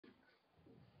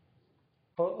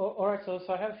All right, so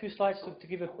I have a few slides to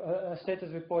give a status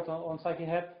report on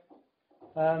Scikit-HEP.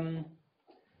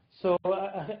 So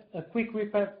a quick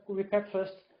recap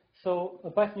first. So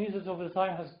Python usage over the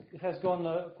time has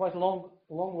gone quite a long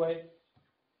way.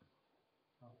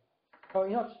 Oh,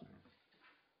 you're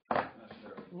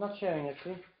not sharing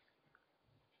actually.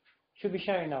 Should be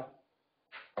sharing now.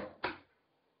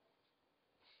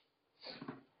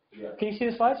 Yeah. Can you see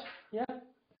the slides? Yeah.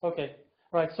 Okay.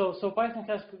 Right. So Python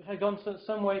has gone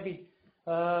some way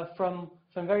from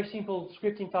very simple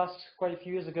scripting tasks quite a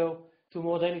few years ago to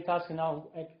more daily tasks, and now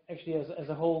actually as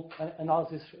a whole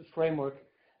analysis framework.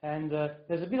 And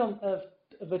there's a bit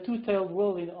of a two-tailed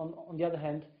world on the other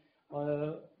hand,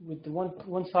 with the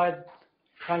one side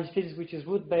kind of physics which is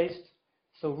root-based,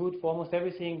 so root for almost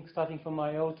everything, starting from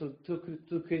I/O to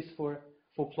QuIS for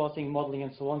plotting, modeling,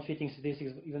 and so on, fitting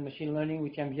statistics, even machine learning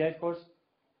with MBA, of course.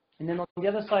 And then on the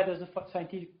other side, there's the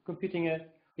scientific computing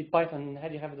with Python,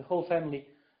 and you have the whole family,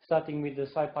 starting with the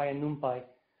SciPy and NumPy.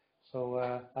 So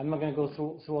I'm not going to go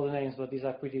through all the names, but these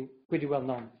are pretty well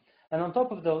known. And on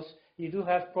top of those, you do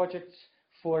have projects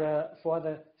for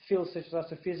other fields such as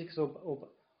astrophysics or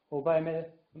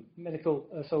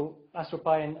biomedical. So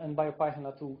AstroPy and BioPython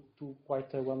are two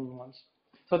quite well-known ones.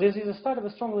 So this is a start of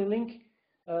a strongly link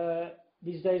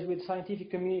these days with scientific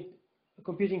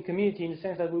computing community, in the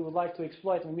sense that we would like to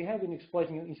exploit, and we have been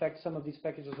exploiting, in fact, some of these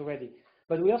packages already.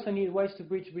 But we also need ways to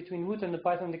bridge between root and the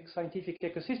Python scientific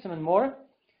ecosystem and more,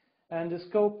 and the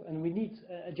scope, and we need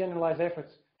a generalized effort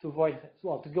to avoid,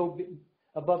 well, to go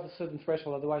above a certain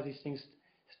threshold. Otherwise, these things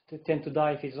tend to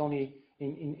die if it's only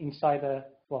inside a,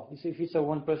 well, if it's a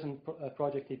one-person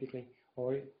project typically.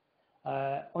 Or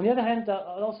on the other hand,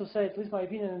 I'll also say, at least my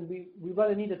opinion, we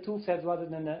rather need a tool set rather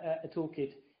than a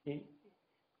toolkit.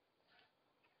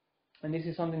 And this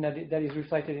is something that is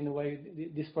reflected in the way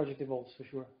this project evolves, for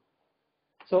sure.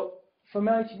 So from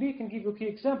LHB, I can give you a key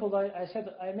example.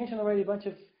 I mentioned already a bunch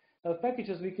of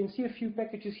packages. We can see a few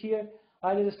packages here,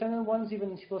 either the standard ones,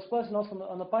 even in C++, and also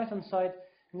on the Python side.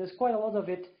 And there's quite a lot of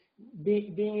it,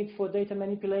 being it for data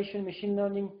manipulation, machine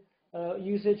learning,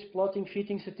 usage, plotting,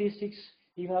 fitting statistics,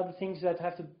 even other things that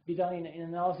have to be done in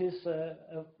analysis,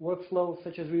 workflow,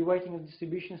 such as reweighting of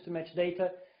distributions to match data,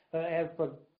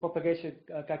 propagation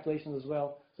calculations as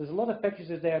well. There's a lot of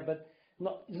packages there, but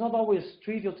it's not always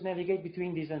trivial to navigate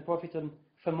between these and profit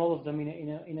from all of them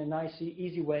in a nice,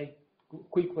 easy way,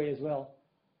 quick way as well.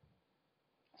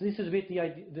 So this is a bit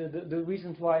the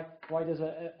reasons why there's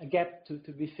a gap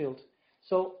to be filled.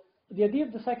 So the idea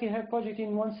of the Scikit-HEP project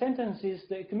in one sentence is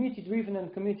the community-driven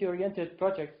and community-oriented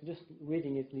project, just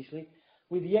reading it initially,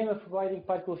 with the aim of providing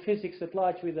particle physics at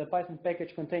large with a Python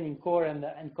package containing core and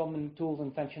common tools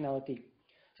and functionality.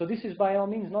 So this is by all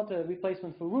means not a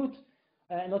replacement for root,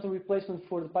 not a replacement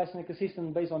for the Python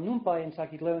ecosystem based on NumPy and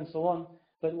Scikit-learn and so on,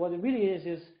 but what it really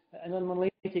is a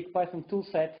non-monolithic Python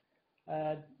toolset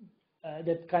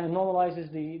that kind of normalizes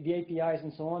the APIs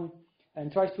and so on,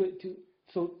 and tries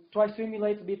to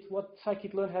emulate a bit what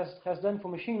Scikit-learn has done for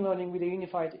machine learning with a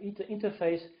unified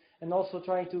interface, and also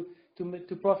trying to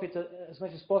profit as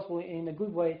much as possible in a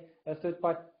good way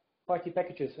third-party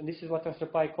packages. And this is what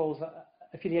AstroPy calls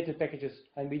affiliated packages,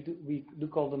 and we do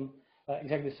call them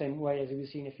exactly the same way as we've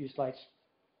seen in a few slides.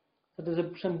 So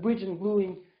there's some bridge and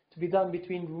gluing to be done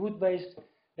between the root-based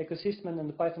ecosystem and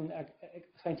the Python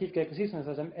scientific ecosystems,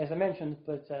 as I mentioned,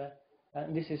 but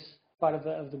this is part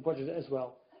of the project as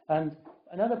well. And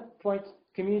another point,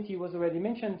 community was already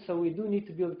mentioned, so we do need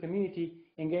to build a community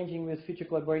engaging with future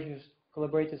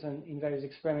collaborators and in various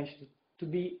experiments to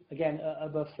be, again,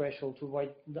 above threshold to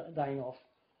avoid dying off.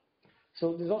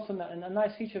 So there's also a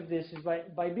nice feature of this is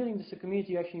by building this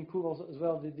community, you actually improve also as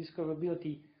well the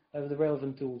discoverability of the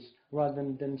relevant tools, rather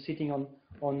than sitting on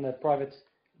private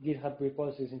GitHub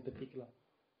repositories in particular.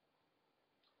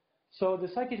 So the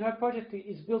Scikit-HEP project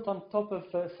is built on top of,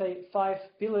 say, 5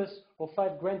 pillars or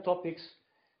 5 grand topics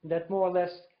that more or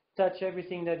less touch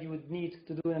everything that you would need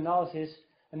to do an analysis,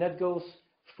 and that goes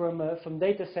from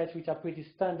data sets which are pretty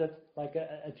standard, like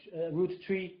a root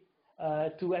tree,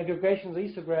 to aggregations of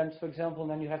histograms, for example,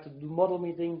 and then you have to do model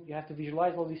meeting, you have to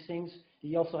visualize all these things,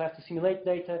 you also have to simulate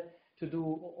data to do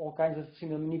all kinds of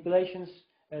similar manipulations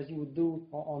as you would do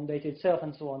on data itself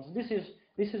and so on. So this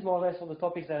is more or less all the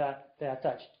topics that are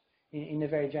touched in a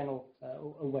very general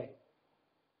way.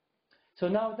 So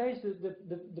nowadays,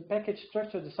 the package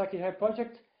structure of the Scikit-HEP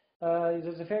project,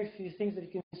 there's a very few things that you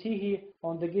can see here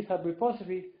on the GitHub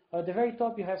repository. At the very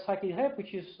top, you have Scikit-HEP,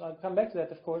 which is, I'll come back to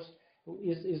that, of course,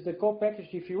 is the core package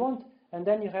if you want. And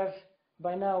then you have,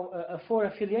 by now, 4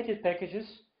 affiliated packages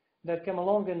that come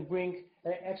along and bring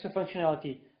extra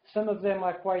functionality. Some of them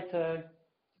are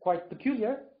quite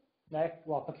peculiar,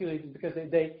 well, peculiar because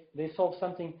they solve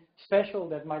something special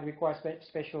that might require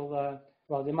special,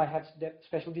 well, they might have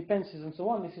special dependencies and so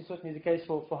on. This is certainly the case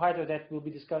for Hydra that we'll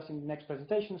be discussing in the next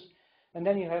presentations. And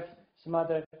then you have some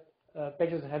other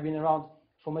packages that have been around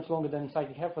for much longer than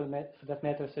Scikit-HEP for that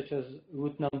matter, such as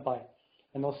root NumPy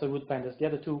and also root pandas. The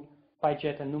other two,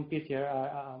 PyJet and NumPy,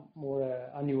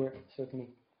 are newer, certainly.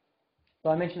 So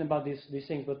I mentioned about these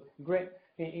things, but great.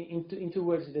 In two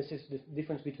words, this is the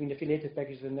difference between the affiliated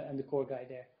package and the core guy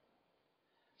there.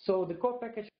 So the core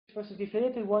package versus the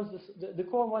affiliated ones, the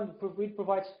core one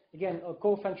provides, again, a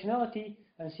core functionality,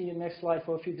 and see the next slide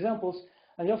for a few examples,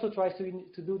 and it also tries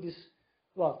to do this,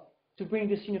 well, to bring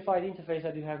this unified interface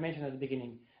that you have mentioned at the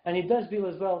beginning. And it does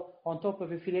build as well on top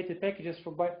of affiliated packages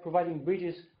for providing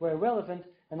bridges where relevant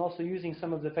and also using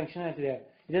some of the functionality there.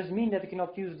 It doesn't mean that you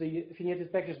cannot use the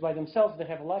affiliated packages by themselves, they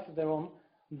have a life of their own,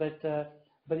 but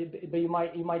you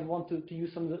might want to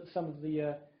use some of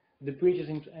the bridges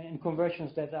and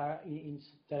conversions that are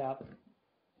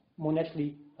more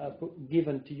naturally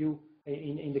given to you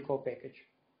in the core package,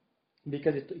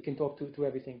 because it can talk to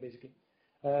everything basically.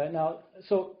 Now,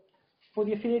 so for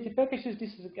the affiliated packages,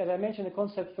 this is, as I mentioned, a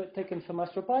concept taken from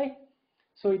AstroPy.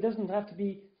 So it doesn't have to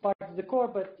be part of the core,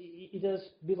 but it does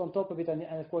build on top of it, and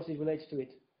of course it relates to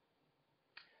it.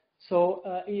 So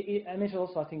I mentioned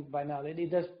also, I think by now, that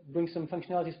it does bring some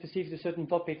functionality specific to certain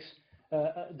topics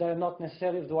that are not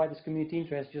necessarily of the widest community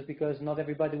interest, just because not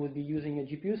everybody would be using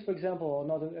GPUs, for example, or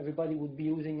not everybody would be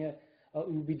using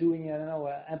would be doing, I don't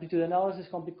know, amplitude analysis,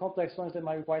 complex ones that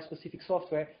might require specific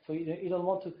software. So you don't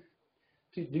want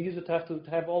the user to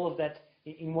have all of that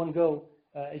in one go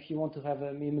if you want to have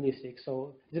a minimalistic.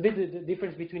 So it's a bit the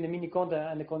difference between a mini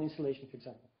conda and a con installation, for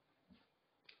example.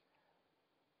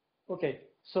 Okay,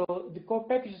 so the core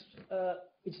package,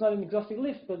 it's not an exhaustive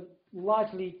list, but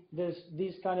largely there's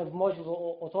these kind of modules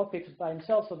or topics by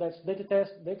themselves. So that's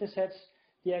data sets,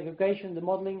 the aggregation, the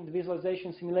modeling, the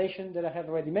visualization, simulation that I have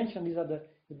already mentioned. These are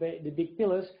the big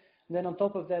pillars. And then on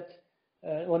top of that,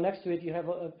 or next to it, you have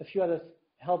a few other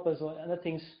helpers or other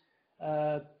things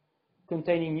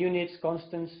containing units,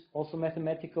 constants, also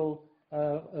mathematical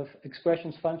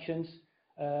expressions, functions,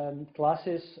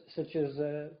 classes such as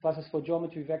classes for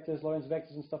geometry, vectors, Lorentz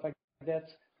vectors, and stuff like that.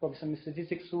 Probably some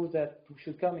statistics tools that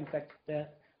should come. In fact,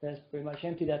 that's pretty much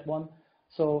empty, that one.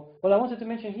 So what I wanted to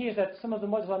mention here is that some of the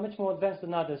modules are much more advanced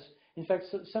than others. In fact,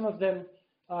 some of them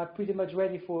are pretty much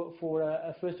ready for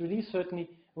a first release, certainly,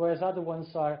 whereas other ones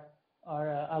are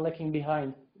lacking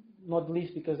behind, not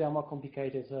least because they are more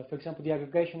complicated. For example, the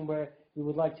aggregation, where we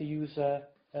would like to use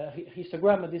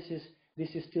histogram, this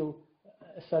is still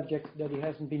a subject that it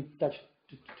hasn't been touched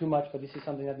too much, but this is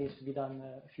something that needs to be done in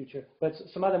the future. But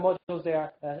some other modules, they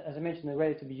are, as I mentioned, they're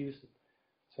ready to be used.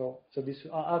 So this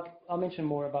I'll mention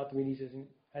more about the releases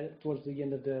towards the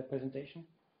end of the presentation.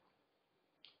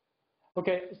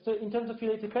 Okay, so in terms of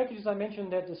affiliated packages, I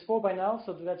mentioned that there's 4 by now.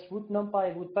 So that's root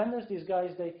NumPy and root pandas. These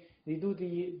guys, they do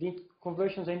the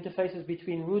conversions and interfaces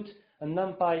between root and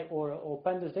NumPy or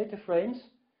pandas data frames.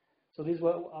 So these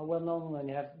are well known, and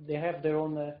they have their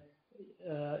own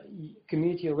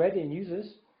community already and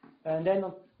users. And then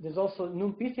there's also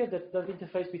NumPy that does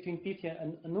interface between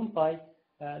Python and NumPy.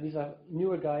 These are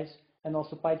newer guys, and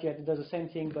also PyJet that does the same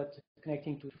thing, but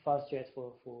connecting to FastJet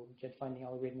for jet finding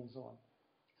algorithm and so on.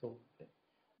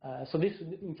 So this,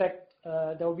 in fact,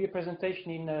 there will be a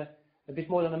presentation in a bit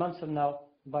more than a month from now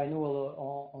by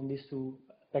Newell on these 2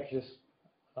 packages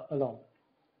alone.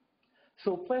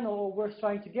 So plain or worth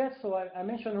trying to get. So I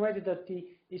mentioned already that the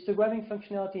histogramming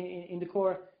functionality in the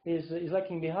core is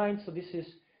lacking behind. So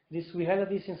we had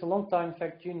this since a long time. In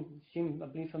fact, Jim, I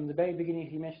believe from the very beginning,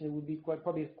 he mentioned it would be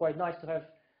probably quite nice to have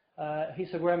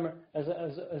histogram as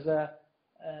a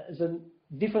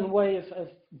different way of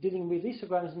dealing with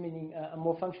histograms, meaning a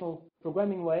more functional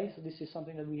programming way. So this is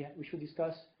something that we should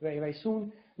discuss very, very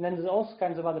soon. And then there's also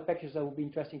kinds of other packages that would be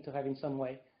interesting to have in some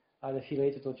way, either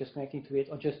affiliated or just connecting to it,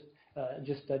 or just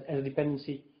as a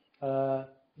dependency.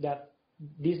 That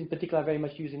these in particular are very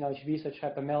much used in LHV, such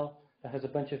HEP ML that has a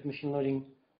bunch of machine learning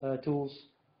tools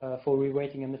for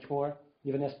reweighting and much more,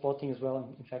 even as plotting as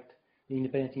well, in fact,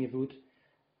 independently of root.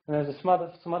 And there's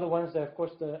some other ones. There, of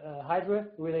course, the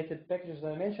Hydra-related packages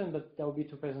that I mentioned, but there will be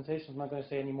 2 presentations. I'm not going to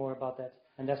say any more about that,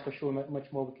 and that's for sure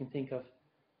much more we can think of.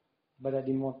 But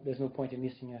there's no point in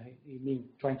missing.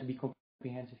 Trying to be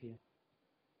comprehensive here.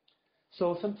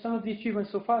 So some of the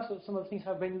achievements so far. So some of the things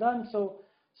have been done. So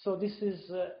this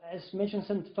is, as mentioned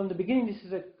from the beginning, this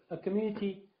is a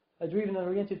community-driven and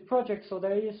oriented project. So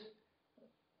there is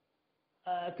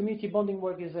community bonding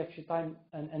work is actually time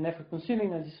and effort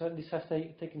consuming, and this has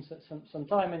taken some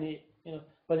time, and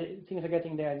but things are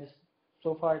getting there. And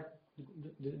so far,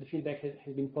 the feedback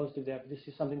has been positive there. But this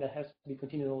is something that has to be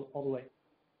continued all the way.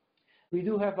 We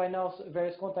do have by now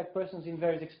various contact persons in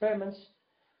various experiments.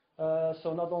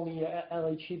 So not only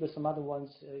LHE, but some other ones,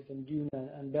 even Dune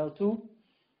and Bell too.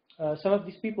 Some of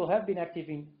these people have been active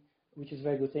in, which is a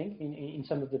very good thing, in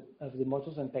some of the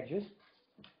modules and packages.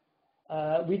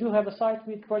 We do have a site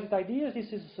with project ideas.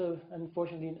 This is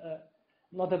unfortunately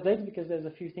not updated because there's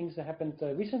a few things that happened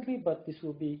recently, but this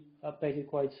will be updated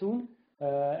quite soon.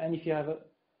 And if you have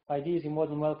ideas, you're more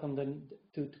than welcome then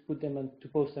to put them and to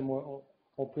post them or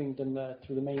bring them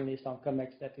through the mailing list. I'll come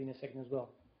back to that in a second as well.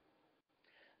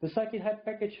 The Scikit-HEP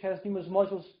package has numerous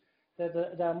modules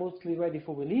that are mostly ready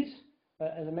for release,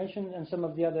 as I mentioned, and some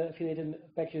of the other affiliated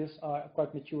packages are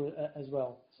quite mature as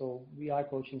well. So we are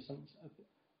approaching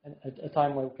a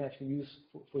time where we can actually use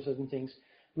for certain things.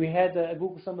 We had a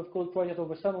Google Summer of Code project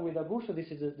over summer with Augusto.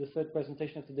 This is the third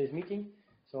presentation of today's meeting,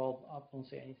 so I won't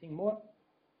say anything more.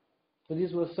 So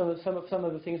these were some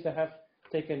of the things that have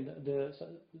taken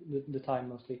the time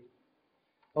mostly.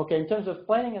 Okay, in terms of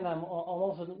planning, and I'm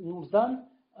almost done.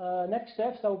 Next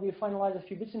steps, I will be finalize a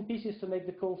few bits and pieces to make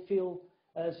the code feel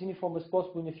as uniform as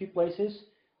possible in a few places.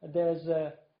 I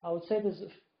would say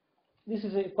this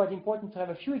is quite important to have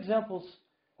a few examples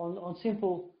on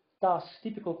simple tasks,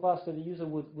 typical tasks that the user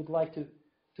would like to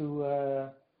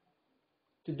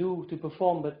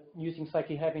perform, but using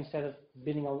Scikit-HEP instead of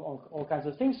building on all kinds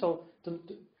of things. So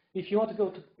if you want to go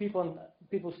to people and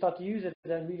people start to use it,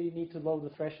 then really need to lower the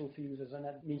threshold for users, and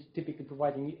that means typically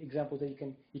providing examples that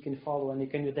you can follow and you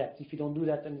can adapt. If you don't do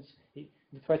that, then the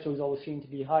threshold is always seen to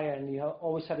be higher, and you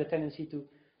always have the tendency to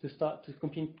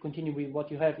continue with what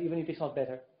you have, even if it's not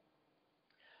better.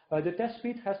 The test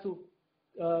suite has to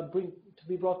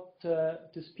be brought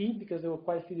to speed because there were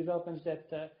quite a few developments that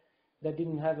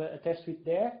didn't have a test suite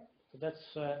there. So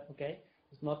that's okay.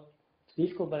 It's not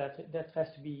difficult, but that has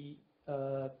to be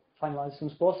finalized as soon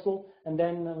as possible. And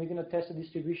then we're going to test the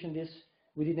distribution this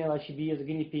within LHEP as a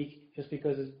guinea pig, just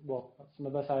because, well, some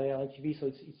of us are LHEP, so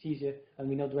it's easier, and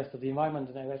we know the rest of the environment,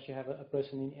 and I actually have a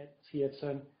person here at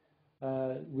CERN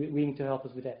willing to help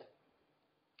us with that.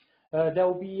 There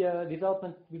will be a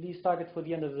development release target for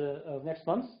the end of next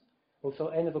month, also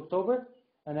end of October.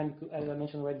 And then, as I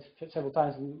mentioned already several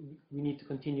times, we need to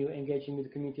continue engaging with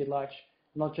the community at large,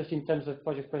 not just in terms of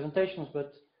project presentations,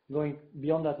 but going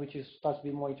beyond that, which starts to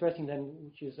be more interesting than,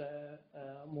 which is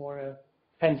more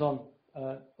hands-on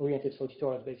oriented, so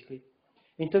tutorials basically.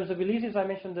 In terms of releases, I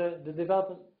mentioned the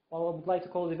development, I would like to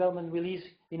call development release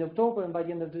in October, and by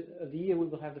the end of the year we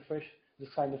will have this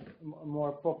kind of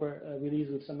more proper release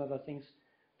with some other things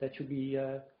that should be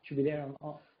there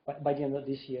by the end of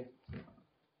this year.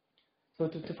 So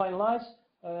to finalize,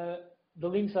 the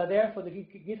links are there for the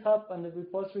GitHub and the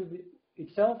repository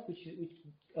itself, which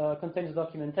contains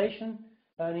documentation.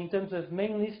 And in terms of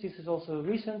main list, this is also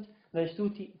recent. There's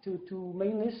two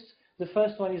main lists. The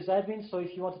first one is admin. So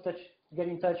if you want to get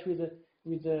in touch with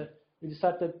the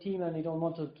startup team and you don't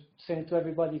want to send it to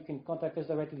everybody, you can contact us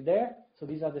directly there. So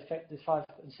these are the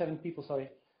 7 people, sorry,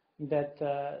 that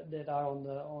are on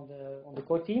the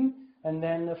core team. And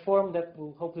then a forum that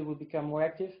hopefully will become more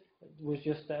active. It was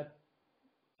just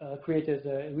created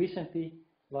recently,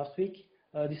 last week.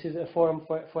 This is a forum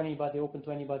for anybody, open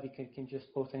to anybody, can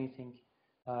just post anything.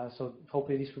 So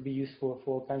hopefully this will be useful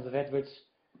for all kinds of adverts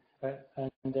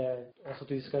and also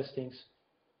to discuss things.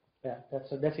 Yeah,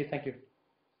 that's it. Thank you.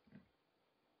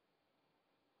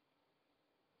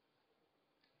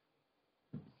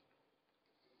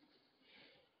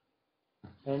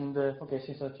 And okay,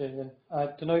 since I changed then,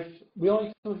 to know if we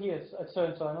only two here at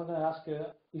CERN, so I'm not going to ask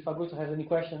if Augusto has any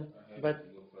question, but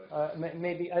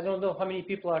maybe I don't know how many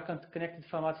people are connected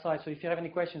from outside. So if you have any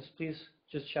questions, please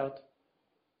just shout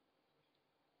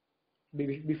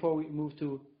before we move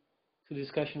to the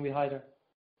discussion with Hydra.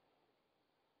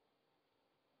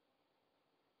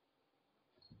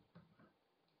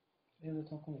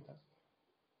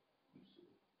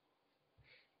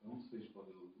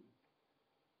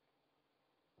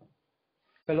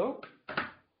 Hello?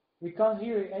 We can't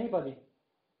hear anybody.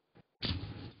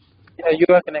 Yeah, you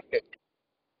are connected.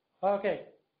 Okay.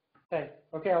 Okay.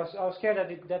 I was scared that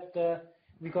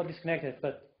we got disconnected,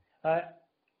 but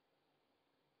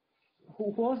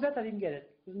who was that? I didn't get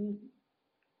it.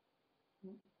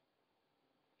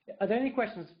 Are there any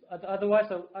questions?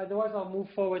 Otherwise, I'll move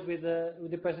forward with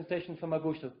the presentation from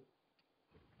Augusto.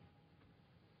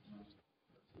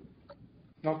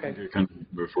 Okay. You can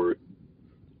move forward.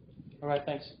 All right.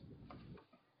 Thanks.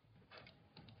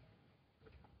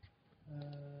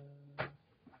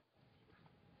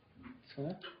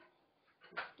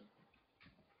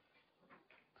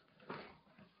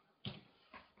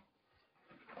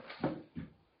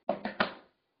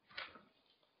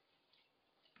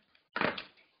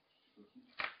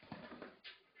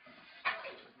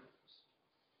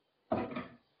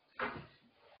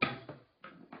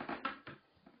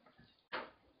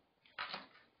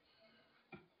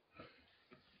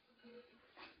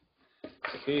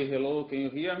 Okay, hello, can you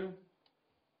hear me?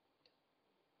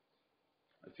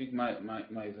 I think my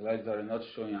slides are not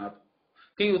showing up.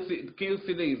 Can you see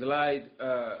the slide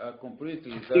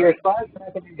completely? Your slides, I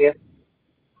can hear.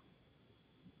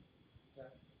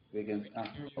 They can,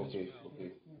 okay.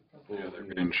 Yeah,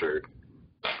 they're being shared.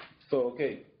 So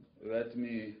okay, let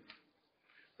me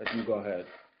go ahead.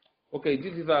 Okay,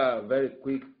 this is a very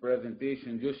quick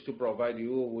presentation just to provide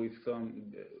you with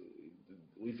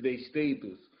with the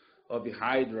status of the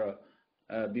Hydra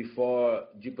before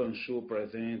Deepanshu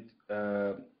present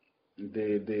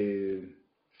the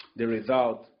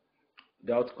result,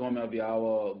 the outcome of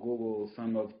our Google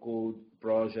Sum of Code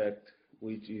project,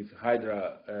 which is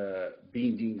Hydra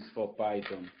bindings for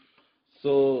Python.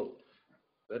 So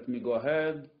let me go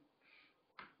ahead.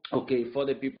 Okay, for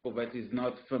the people that is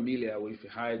not familiar with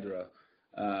Hydra,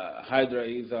 Hydra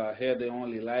is a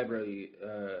header-only library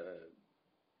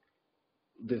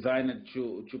designed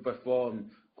to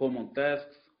perform common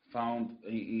tasks found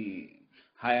in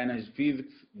high-energy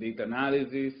physics, data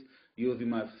analysis,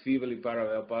 using massively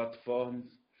parallel platforms.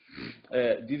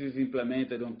 This is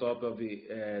implemented on top of the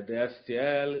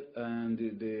STL and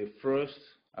the first,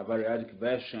 a variadic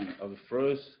version of the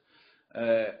first.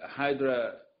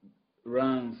 Hydra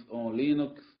runs on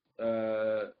Linux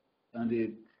and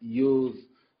it uses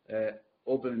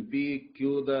OpenMP,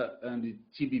 CUDA, and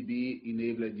TBB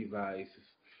enabled devices.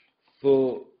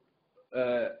 So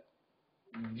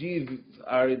these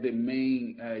are the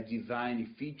main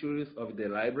design features of the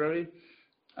library.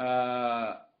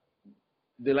 The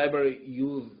library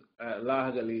uses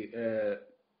largely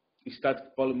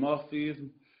static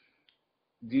polymorphism.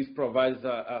 This provides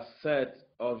a set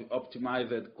of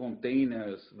optimized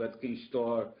containers that can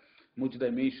store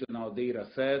multidimensional data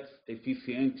sets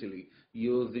efficiently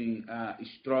using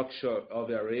structure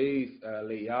of arrays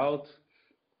layout.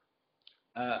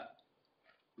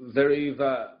 There is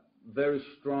a very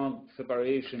strong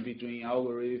separation between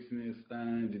algorithms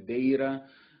and data,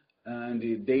 and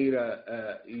the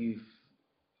data is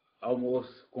almost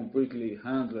completely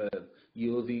handled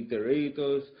using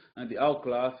iterators, and all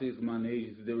classes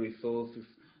manage the resources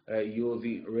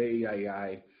using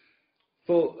RayAI.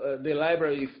 So the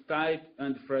library is type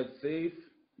and thread safe,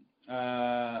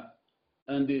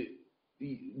 and the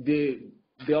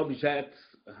objects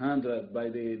handled by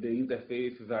the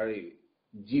interfaces are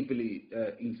deeply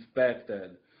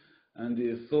inspected, and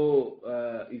so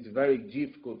it's very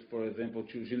difficult, for example,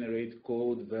 to generate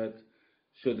code that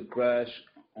should crash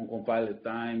on compiler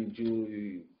time due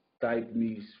to type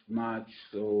mismatch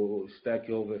or stack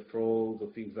overflows or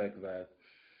things like that.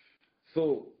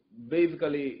 So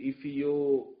basically, if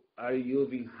you are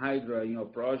using Hydra in your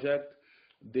project,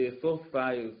 the source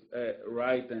files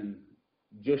written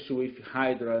just with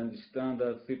Hydra and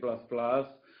standard C++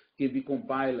 can be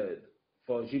compiled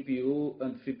for GPU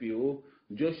and CPU,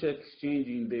 just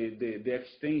exchanging the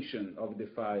extension of the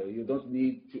file. You don't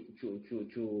need to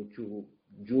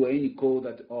do any code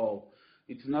at all.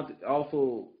 It's not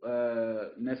also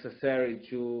necessary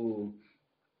to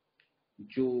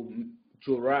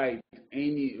write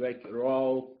any like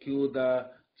raw,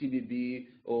 CUDA, TBB,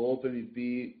 or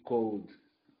OpenMP code.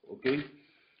 Okay,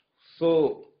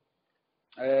 so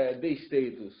the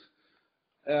status.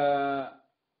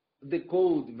 The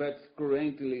code that's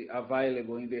currently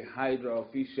available in the Hydra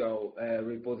official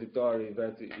repository,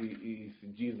 that is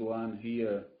this one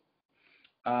here,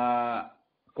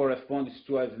 corresponds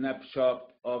to a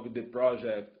snapshot of the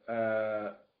project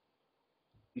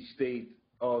state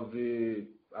of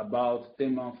about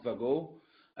 10 months ago.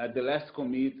 The last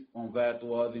commit on that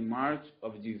was in March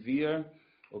of this year.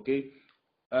 Okay,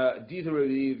 this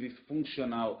release is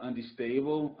functional and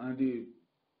stable, and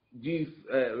this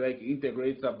like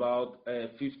integrates about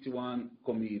 51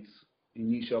 commits,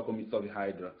 initial commits of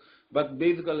Hydra. But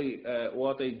basically,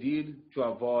 what I did to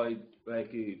avoid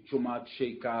like too much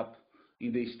shake-up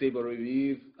in the stable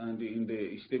release and in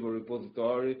the stable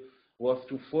repository was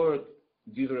to fork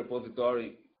this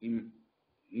repository in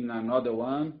another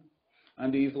one,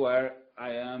 and this is where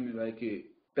I am like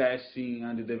testing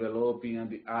and developing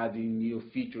and adding new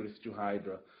features to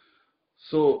Hydra.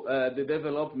 So the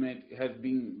development has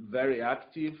been very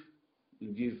active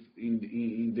in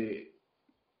the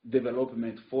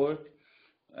development fork.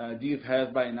 This has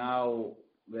by now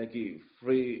like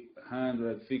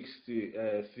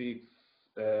 366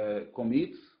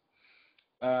 commits,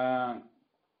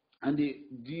 and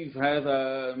this has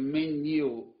many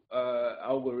new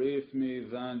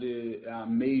algorithms and a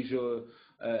major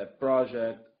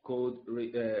project called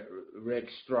rec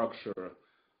structure.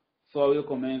 So I will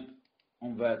comment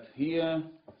on that here.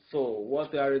 So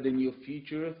what are the new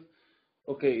features?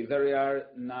 Okay, there are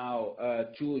now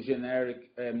two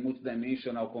generic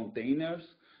multidimensional containers.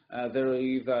 There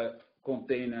is a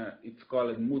container, it's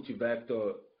called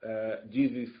multivector.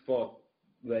 This is for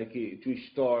to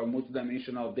store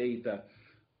multidimensional data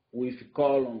with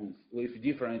columns with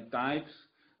different types.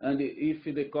 And if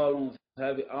the columns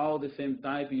have all the same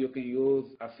type, you can use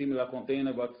a similar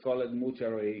container but called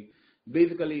multi-array.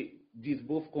 Basically, these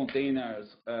both containers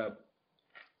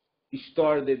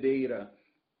store the data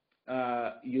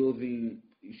using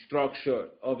structure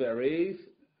of arrays,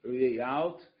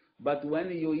 layout, but when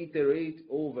you iterate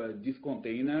over these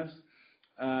containers,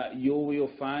 you will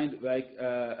find like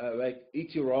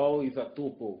each row is a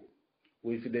tuple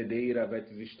with the data that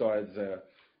is stored there.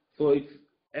 So it's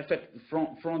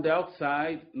from the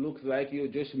outside looks like you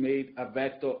just made a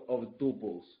vector of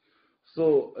tuples.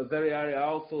 So there are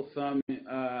also some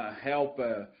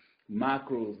helper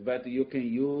macros that you can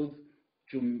use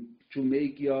to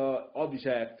make your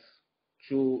objects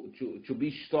to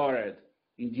be stored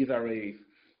in these arrays.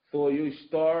 So you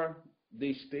store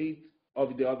the state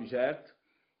of the object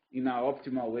in an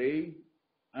optimal way,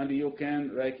 and you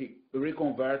can like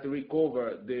recover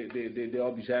the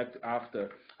object after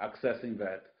accessing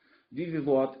that. This is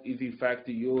what is in fact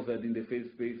used in the phase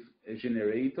space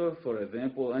generator, for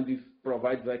example, and it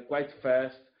provides like quite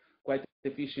fast, quite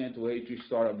efficient way to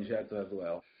store objects as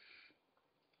well.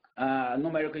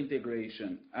 Numerical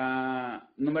integration.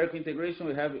 Numerical integration,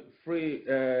 we have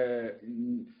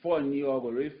four new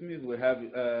algorithms. We have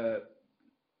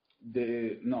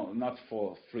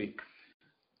three.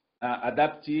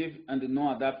 Adaptive and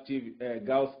non-adaptive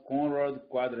Gauss-Conrod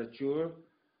quadrature,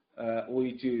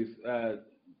 which is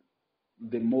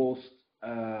the most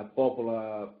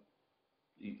popular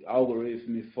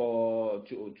algorithm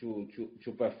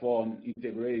to perform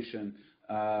integration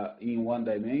in one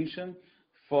dimension.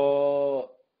 For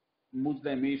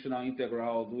multidimensional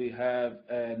integrals, we have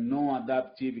a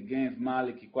non-adaptive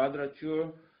Gens-Malik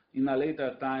quadrature. In a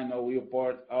later time, I will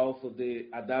report also the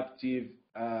adaptive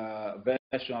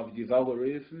version of this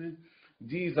algorithm.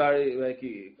 These are like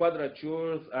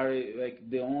quadratures are like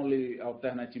the only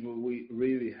alternative we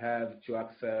really have to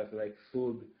access like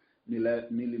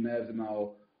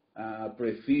sub-millimesimal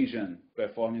precision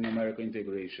performing numerical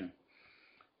integration.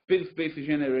 Phase space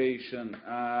generation,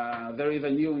 there is a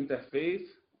new interface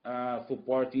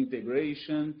support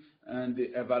integration and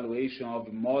the evaluation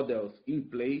of models in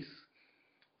place.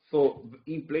 So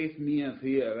in place means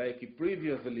here, like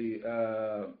previously,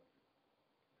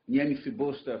 NMC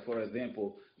Booster, for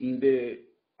example, in the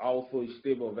also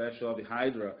stable version of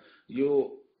Hydra,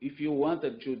 if you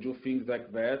wanted to do things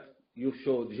like that, you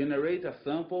should generate a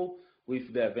sample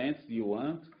with the events you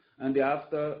want, and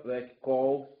after like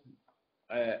call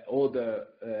other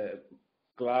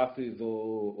classes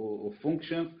or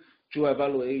functions to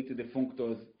evaluate the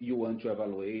functors you want to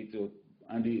evaluate,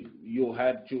 and you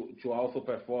had to also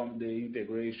perform the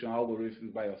integration algorithm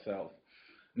by yourself.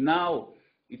 Now,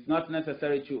 it's not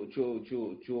necessary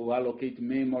to allocate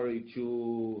memory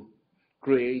to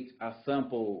create a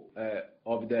sample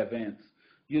of the events.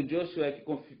 You just like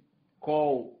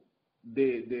call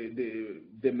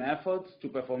the methods to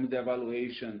perform the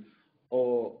evaluation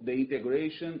or the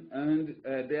integration, and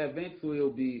the events will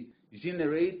be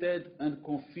generated and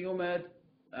confirmed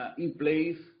in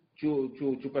place to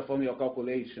perform your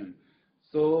calculation.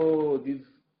 So this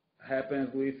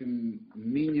happens with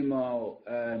minimal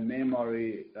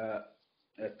memory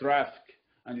traffic,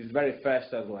 and it's very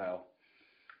fast as well.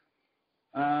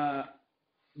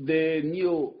 The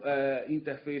new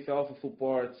interface also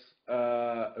supports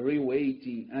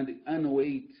reweighting and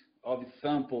unweight of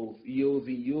samples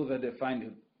using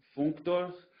user-defined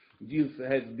functors. This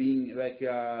has been like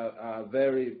a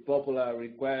very popular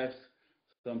request.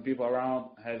 Some people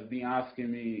around have been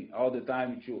asking me all the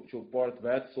time to support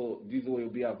that, so this will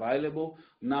be available.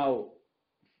 Now,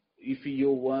 if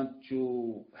you want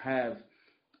to have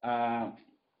an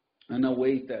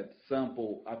unweighted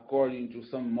sample according to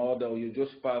some model, you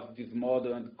just pass this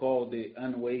model and call the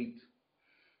unweight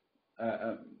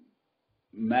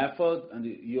method, and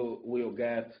you will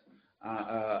get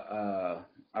a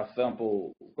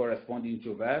sample corresponding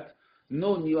to that.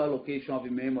 No new allocation of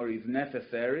memory is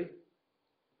necessary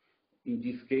in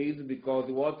this case, because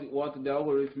what the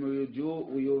algorithm will do,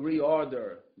 will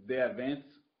reorder the events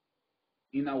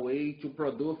in a way to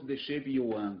produce the shape you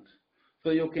want. So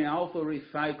you can also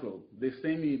recycle the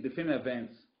same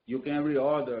events. You can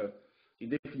reorder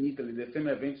indefinitely the same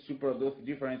events to produce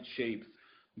different shapes.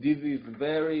 This is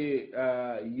very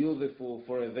useful,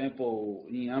 for example,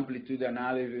 in amplitude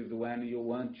analysis when you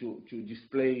want to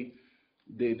display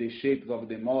the shapes of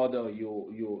the model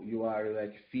you are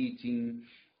like fitting.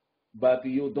 but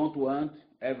you don't want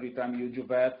every time you do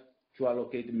that to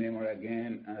allocate memory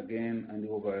again and again and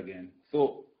over again.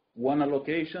 So one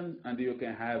allocation, and you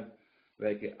can have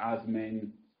like as many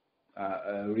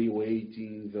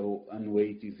reweightings or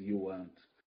unweightings you want.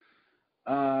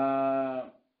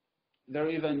 There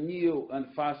is a new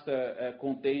and faster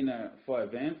container for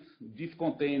events. This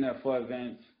container for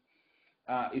events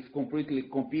is completely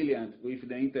compliant with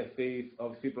the interface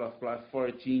of C++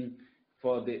 14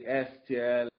 for the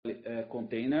STL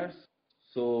containers.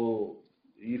 So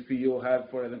if you have,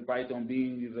 for example, Python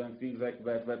beans and things like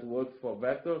that that work for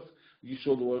vectors, you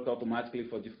should work automatically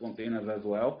for these containers as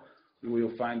well. You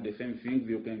will find the same things.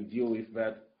 You can deal with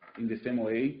that in the same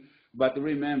way. But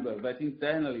remember that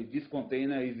internally, this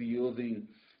container is using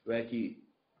like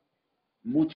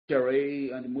multi-array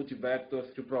and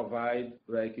multi-vectors to provide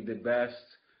like the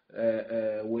best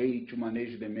way to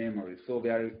manage the memory. So they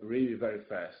are really very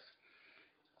fast.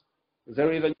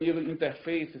 There is a new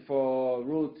interface for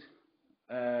root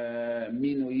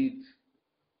minuit,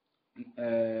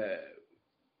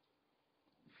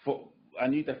 for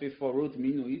an interface for root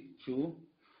minuit too.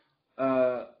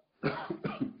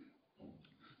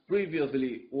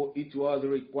 Previously, it was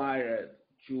required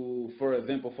to, for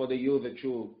example, for the user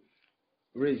to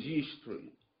register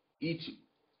each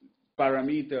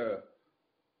parameter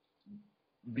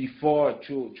before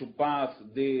to pass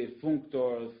the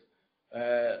functors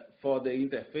for the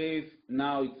interface.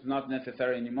 Now it's not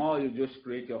necessary anymore. You just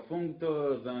create your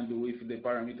functors and with the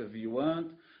parameters you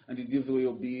want, and this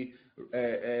will be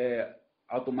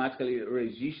automatically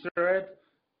registered.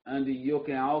 And you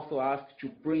can also ask to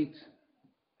print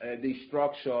the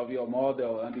structure of your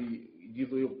model, and this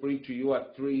will print to you a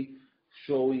tree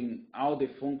showing all the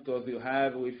functors you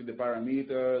have with the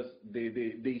parameters,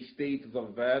 the status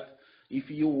of that.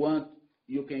 If you want,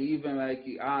 you can even like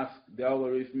ask the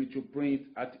algorithm to print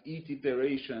at each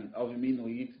iteration of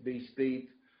minuit the state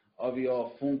of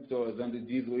your functors, and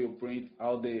this will print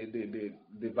all the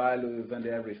values and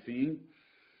everything.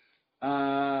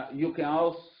 You can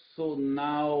also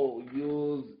now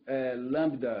use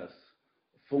lambdas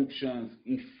functions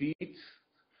in feeds,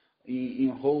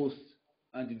 in host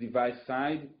and the device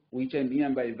side, which I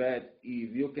mean by that is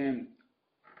you can,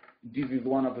 this is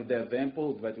one of the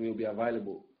examples that will be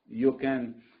available. You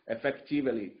can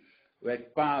effectively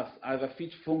like pass as a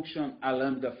feed function a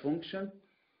lambda function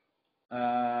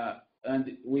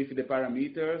and with the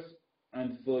parameters,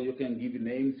 and so you can give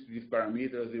names to these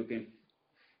parameters, you can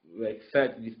like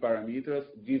set these parameters.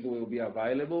 This will be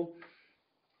available.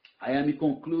 I am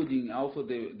concluding also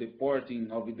the porting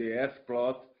of the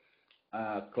splot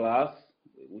class.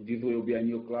 This will be a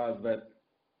new class that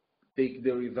takes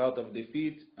the result of the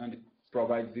feed and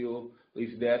provides you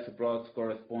with the splots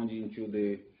corresponding to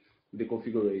the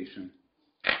configuration.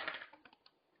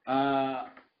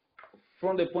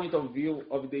 From the point of view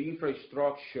of the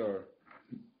infrastructure,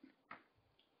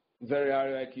 there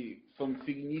are like some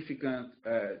significant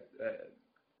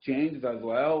changes as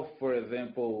well. For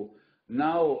example,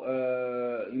 now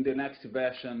in the next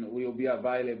version will be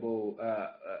available,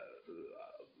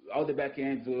 all the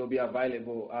backends will be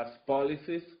available as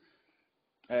policies.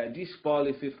 These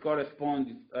policies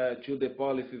correspond to the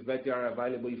policies that are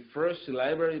available in first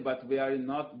library, but they are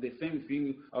not the same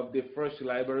thing of the first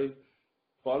library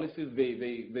policies.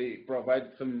 They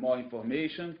provide some more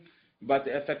information, but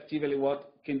effectively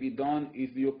what can be done is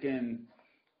you can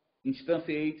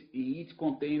instantiate in each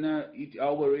container, each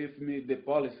algorithm, the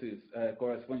policies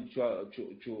corresponding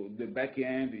to the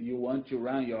backend you want to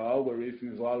run your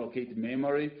algorithms or allocate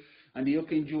memory, and you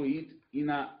can do it in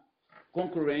a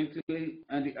concurrently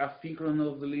and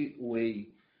asynchronously way.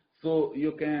 So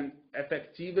you can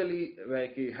effectively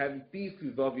like have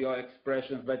pieces of your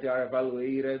expressions that are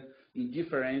evaluated in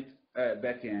different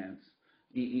backends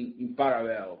in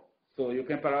parallel. So you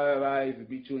can parallelize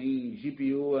between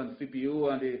GPU and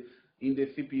CPU, and in the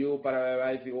CPU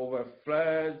parallelizing over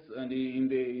threads, and in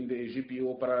the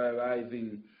GPU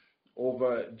parallelizing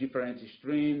over different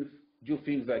streams, do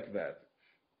things like that.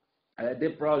 The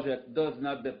project does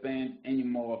not depend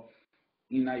anymore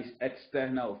in an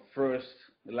external first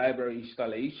library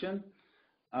installation.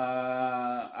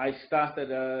 I started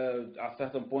at a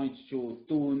certain point to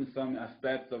tune some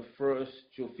aspects of first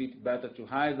to fit better to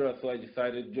Hydra, so I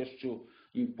decided just to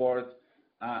import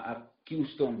a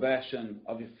custom version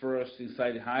of the first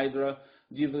inside Hydra.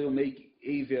 This will make it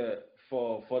easier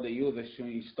for the users to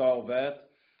install that.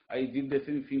 I did the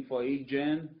same thing for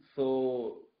AGen,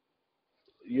 so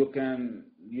you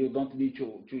don't need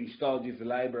to install these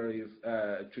libraries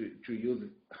to use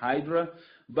Hydra.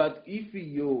 But if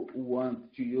you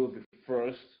want to use it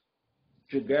first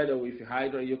together with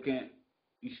Hydra, you can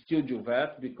still do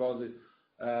that because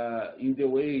in the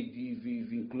way this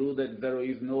is included, there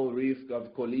is no risk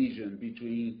of collision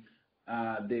between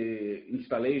the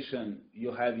installation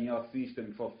you have in your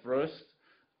system for first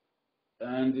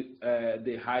and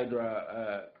the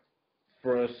Hydra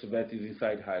first that is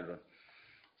inside Hydra.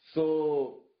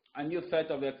 So a new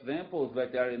set of examples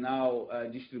that are now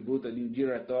distributed in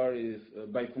directories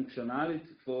by functionality,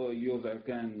 so user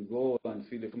can go and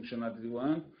see the functionality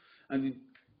one. And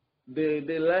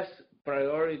the last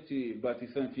priority, but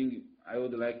it's something I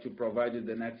would like to provide in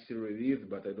the next release,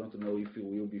 but I don't know if it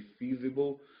will be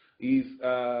feasible, is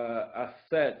a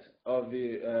set of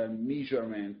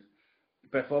measurement,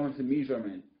 performance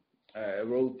measurement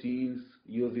routines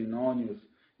using Onius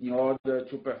in order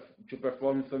to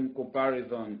perform some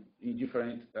comparison in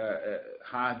different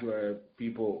hardware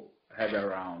people have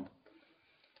around.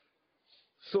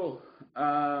 So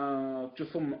to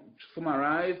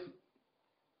summarize,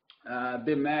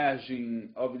 the merging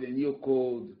of the new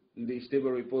code in the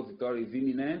stable repository is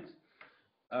imminent.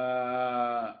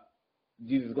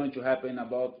 This is going to happen in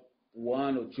about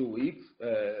 1 or 2 weeks.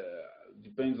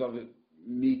 Depends on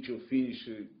me to finish,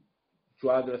 to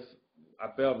address a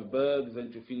pair of bugs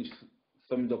and to finish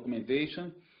some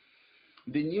documentation.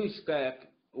 The new stack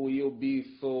will be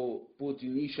put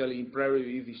initially in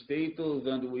pre-release status,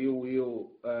 and we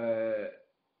will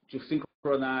to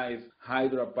synchronize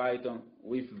Hydra.Python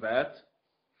with that.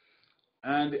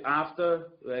 And after,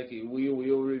 we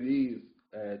will release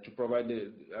to provide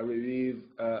a release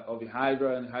of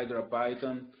Hydra and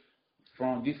Hydra.Python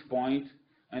from this point.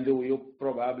 And we will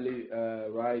probably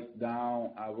write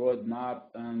down a roadmap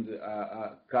and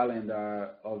a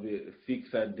calendar of the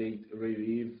fixed date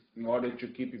release in order to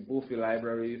keep both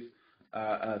libraries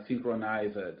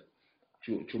synchronized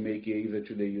to make it easier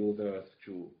to the users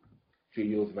to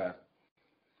use that.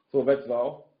 So that's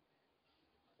all.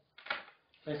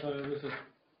 Thanks, Augusto.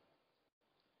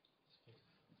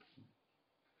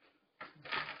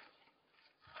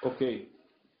 Okay,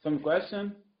 some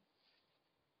questions?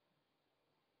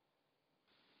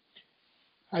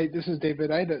 Hi, this is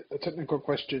David. I had a technical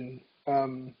question.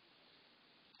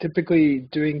 Typically,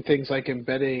 doing things like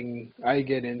embedding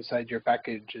eigen inside your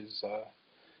package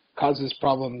causes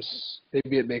problems.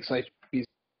 Maybe it makes life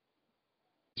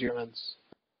easier.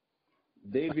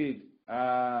 David,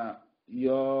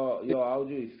 your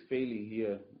audio is failing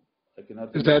here. I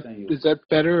cannot understand you. Is that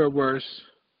better or worse?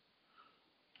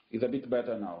 It's a bit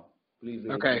better now. Please.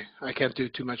 Okay, I can't do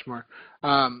too much more.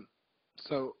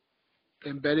 So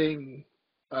embedding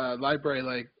a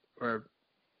library or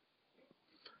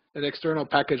an external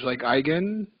package like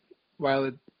eigen, while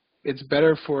it's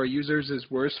better for users, is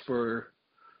worse for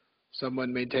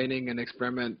someone maintaining an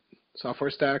experiment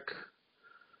software stack.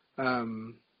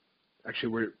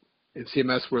 Actually, in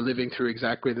CMS, we're living through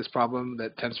exactly this problem,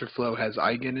 that TensorFlow has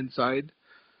eigen inside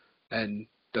and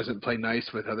doesn't play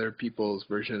nice with other people's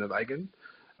version of eigen.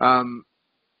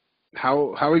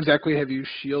 How exactly have you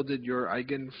shielded your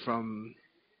eigen from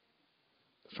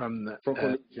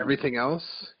everything else?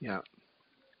 Yeah.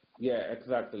 Yeah,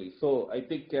 exactly. So I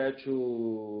take care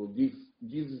to this.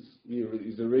 This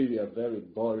is really a very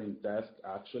boring task,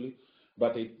 actually.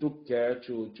 But I took care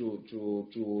to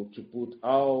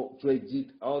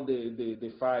edit all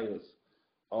the files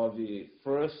of the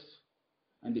first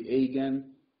and the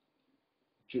eigen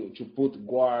to put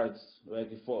guards,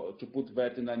 to put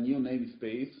that in a new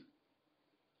namespace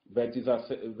that is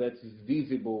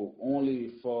visible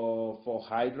only for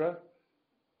Hydra.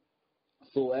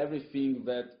 So everything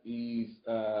that is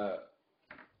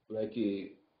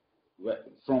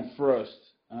from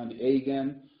first and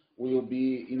eigen will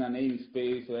be in a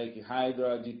namespace like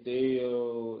Hydra,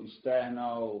 detail,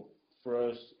 external,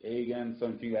 first, eigen,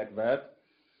 something like that.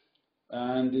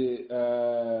 And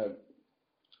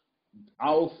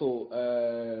also,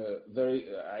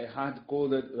 I hard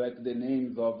coded the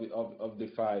names of the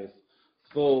files.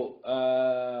 So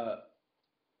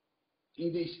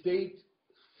in the state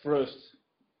first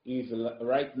is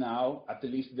right now, at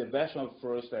least the version of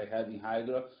first I have in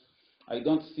Hydra, I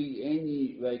don't see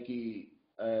any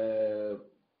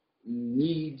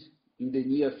need in the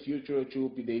near future to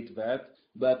update that.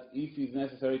 But if it's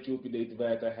necessary to update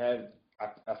that, I have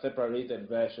a separated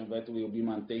version that will be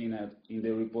maintained in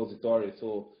the repository,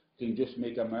 so you can just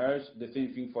make a merge. The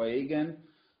same thing for eigen.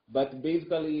 But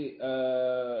basically,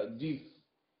 this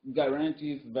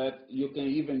guarantees that you can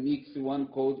even mix one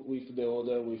code with the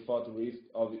other without risk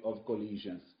of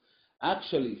collisions.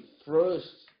 Actually,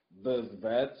 first does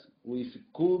that with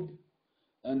kube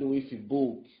and with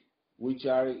book, which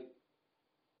are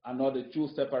another two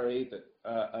separated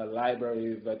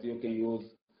libraries that you can use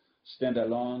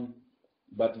standalone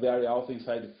but very also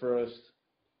inside first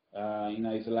in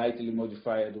a slightly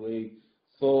modified way.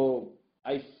 So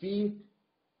I think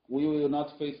we will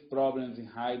not face problems in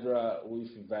Hydra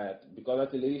with that, because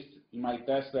at least in my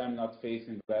test I'm not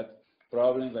facing that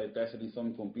problems. I tested in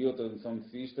some computers, in some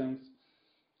systems,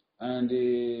 and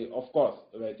of course,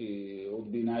 like, it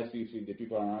would be nice if the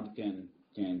people around can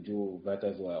do that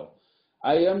as well.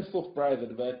 I am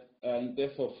surprised that in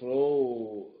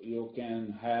TensorFlow you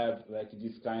can have like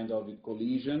this kind of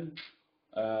collision,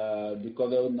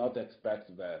 because I would not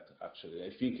expect that, actually. I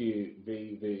think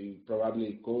they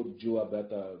probably could do a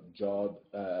better job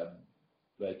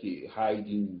like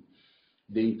hiding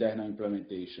the internal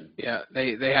implementation. Yeah,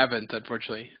 they haven't,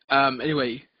 unfortunately.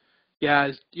 Anyway,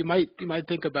 yeah, you might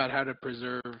think about how to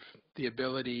preserve the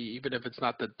ability, even if it's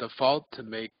not the default, to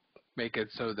make it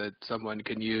so that someone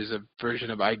can use a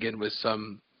version of Eigen with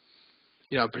some,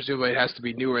 presumably it has to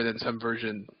be newer than some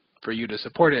version for you to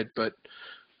support it, but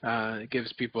it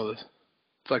gives people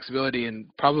flexibility and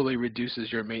probably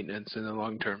reduces your maintenance in the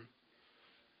long term.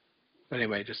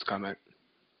 Anyway, just a comment.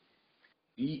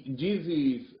 This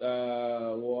is,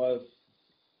 was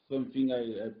something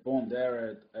I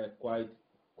pondered quite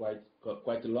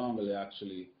longly,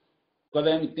 actually, because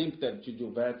I'm tempted to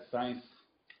do that science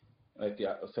like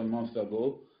some months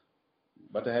ago,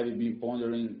 but I haven't been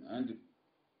pondering, and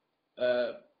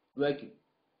like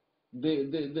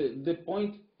the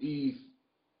point is,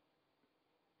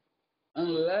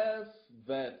 unless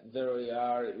that there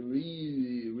are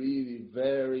really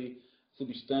very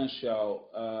substantial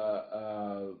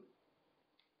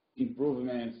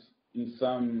improvements in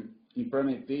some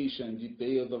implementation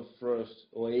details of first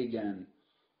or Eigen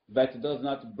that does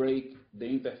not break the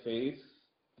interface,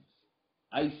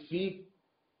 I think,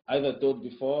 as I told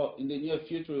before, in the near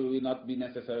future it will not be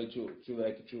necessary to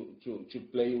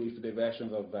play with the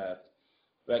versions of that.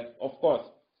 Like, of course,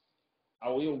 I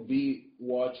will be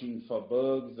watching for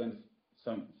bugs and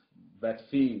some bad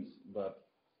things, but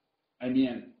I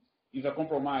mean, it's a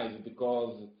compromise,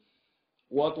 because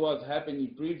what was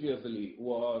happening previously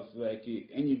was like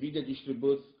NVIDIA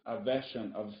distributes a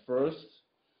version of first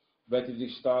that is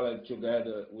installed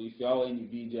together with all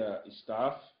NVIDIA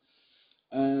stuff,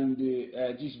 and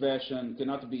this version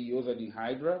cannot be used in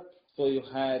Hydra, so you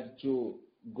had to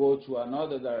go to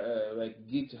another like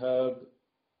GitHub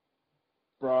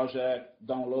project,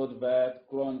 download that,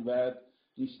 clone that,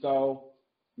 install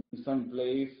in some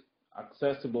place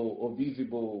accessible or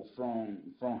visible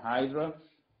from Hydra,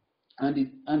 and it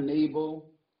enable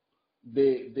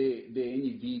the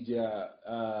NVIDIA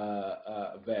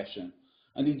version.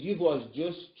 And this was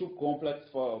just too complex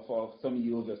for some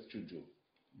users to do.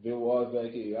 There was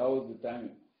like all the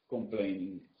time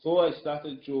complaining. So I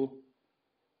started to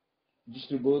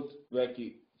distribute like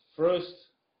first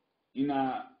in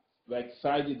a like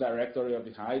side directory of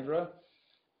the Hydra,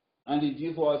 and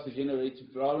this was generating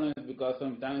problems because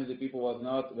sometimes the people was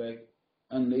not like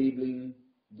enabling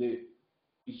the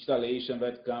installation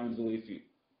that comes with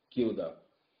QDA.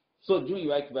 So doing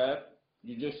like that,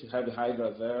 you just have the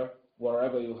Hydra there,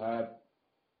 wherever you have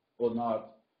or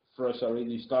not first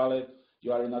already installed,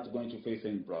 you are not going to face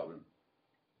any problem.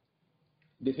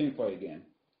 The same for again.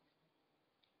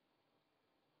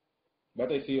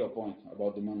 But I see your point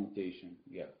about the annotation,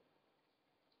 yeah.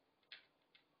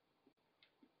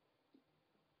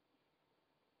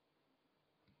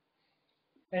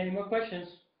 Any more questions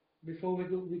before we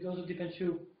go to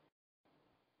Deepanshu?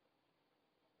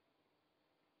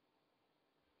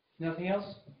 Nothing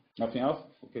else? Nothing else?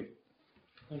 Okay.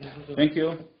 Thank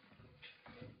you.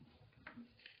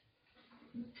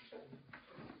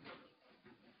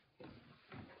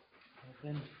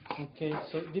 Okay,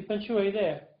 so Deepanshu, are you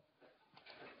there?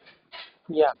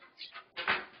 Yeah.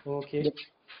 Okay. Yep.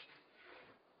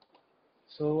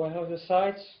 So I have the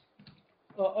sites.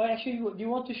 Actually, do you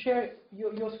want to share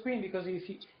your screen? Because if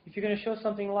you're going to show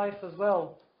something live as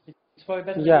well, it's probably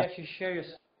better Yeah. to actually share your.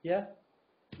 Yeah.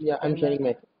 Yeah, I'm sharing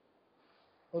my.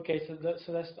 Okay, so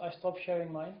I stopped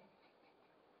sharing mine.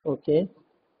 Okay.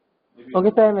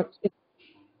 Okay, so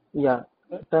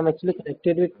I'm actually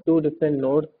connected with two different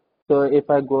nodes. So if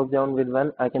I go down with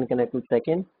one, I can connect with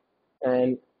second.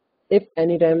 And if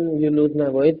anytime you lose my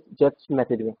voice, just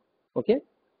message me. Okay?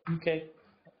 Okay.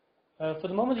 For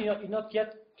the moment, you're not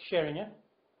yet sharing, yeah?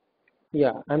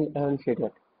 Yeah, I haven't shared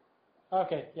yet.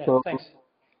 Okay, yeah, So, thanks.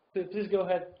 Please go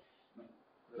ahead.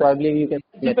 So I believe you can.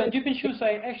 Deepanshu, so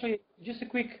actually, just a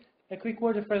quick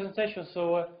word of presentation.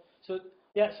 So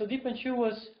Deepanshu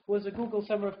was a Google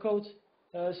Summer of Code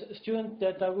student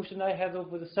that Augusto and I had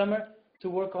over the summer to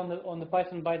work on the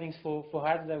Python bindings for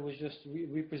Hydra that was just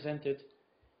represented,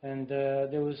 and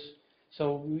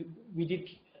we did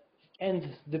end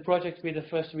the project with the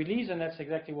first release, and that's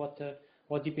exactly what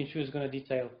Deepanshu is going to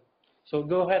detail. So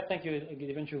go ahead. Thank you,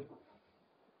 Deepanshu.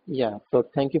 Yeah, so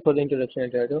thank you for the introduction,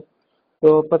 Eduardo.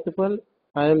 So first of all,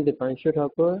 I am Deepanshu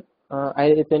Thakur.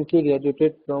 I recently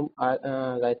graduated from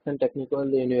Rajasthan Technical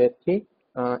University,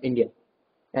 India.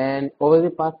 And over the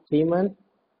past 3 months,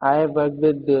 I have worked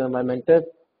with my mentors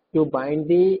to bind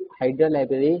the Hydra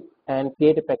library and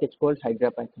create a package called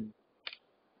Hydra.Python.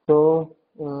 So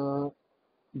GSOC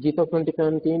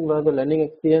 2017 was a learning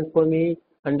experience for me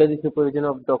under the supervision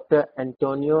of Dr.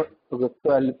 Antonio Augusto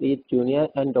Alves Junior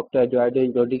and Dr. Eduardo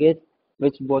Rodrigues,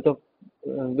 which you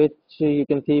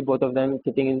can see both of them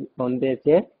sitting on their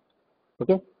chair.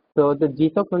 Okay, so the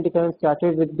GSOC 27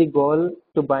 started with the goal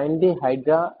to bind the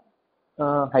Hydra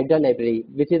library,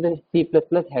 which is a C++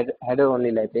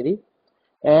 header-only library.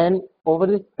 And over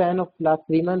the span of last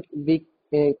 3 months, we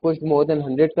pushed more than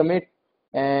 100 commits,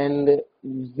 and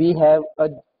we have a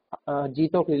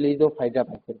GSOC release of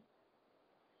Hydra.Python.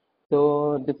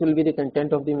 So this will be the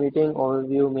content of the meeting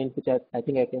overview, main features. I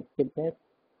think I can skip that.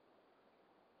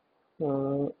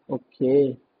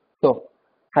 Okay, so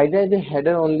Hydra is a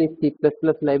header-only C++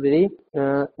 library,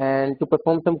 and to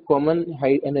perform some common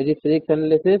high energy physics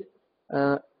analysis,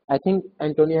 I think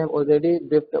Antonio have already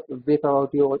briefed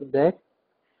about you that.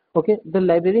 Okay, the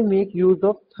library make use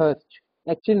of thirst.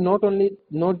 Actually, not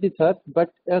the thirst, but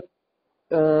a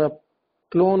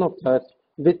clone of thirst,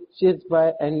 which is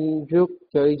by Andrew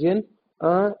Carrigan.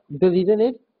 The reason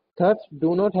is thirst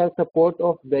do not have support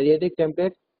of periodic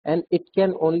template, and it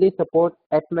can only support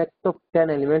at max of 10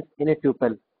 elements in a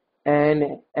tuple.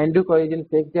 And Andrew Carrigan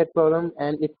fixed that problem,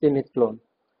 and it's in his clone.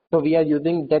 So we are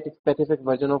using that specific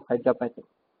version of Hydra.Python.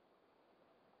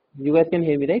 You guys can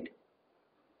hear me, right?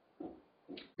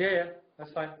 Yeah,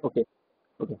 that's fine. Okay.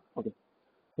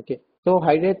 So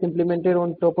Hydra is implemented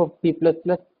on top of C++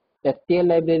 STL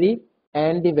library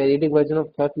and the periodic version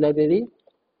of Thirst library.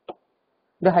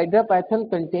 The Hydra.Python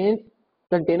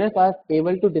containers are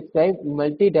able to describe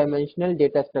multi-dimensional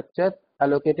data structures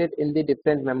allocated in the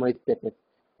different memory spaces.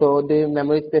 So the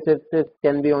memory spaces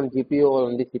can be on GPU or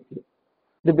on the CPU.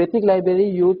 The basic library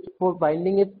used for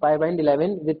binding is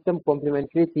PyBind11 with some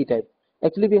complementary C types.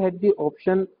 Actually, we had the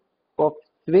option of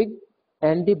Swig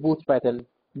and the Boost Python,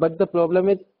 but the problem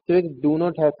is Swig do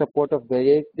not have support of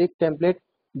periodic template,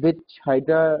 which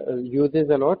Hydra uses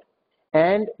a lot,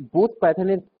 and Boost Python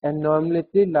is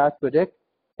enormously large project,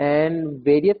 and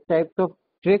various types of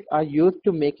tricks are used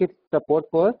to make it support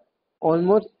for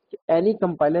almost any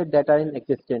compiler that are in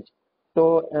existence.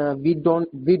 So we do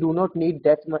not need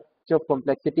that much of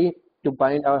complexity to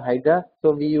bind our Hydra.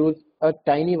 So we use a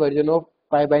tiny version of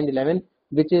PyBind11,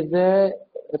 which is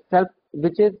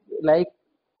like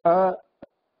a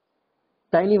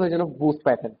tiny version of Boost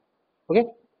Python. Okay,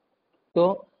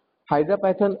 so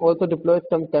Hydra.Python also deploys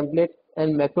some templates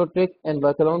and macro tricks and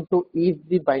workaround to ease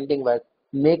the binding work,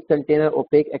 make container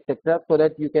opaque, etc., so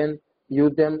that you can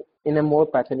use them in a more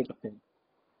Pythonic sense.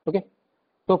 Okay,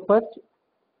 so first,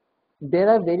 there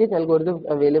are various algorithms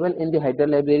available in the Hydra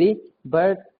library,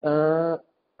 but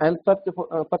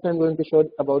first I'm going to show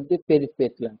about the page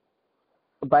space class.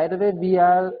 By the way,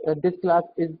 this class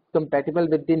is compatible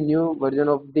with the new version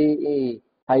of the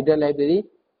Hydra library,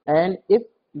 and if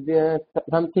there's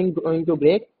something going to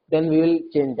break, then we will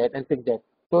change that and fix that.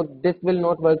 So this will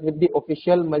not work with the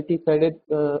official multi-threaded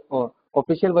or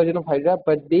official version of Hydra,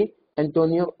 but the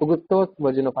Antonio Augusto's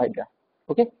version of Hydra.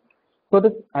 Okay. So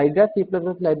the Hydra C++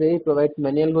 library provides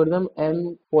many algorithms,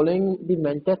 and following the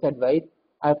mentor's advice,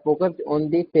 I focused on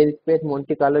the phase space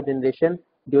Monte Carlo generation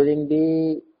during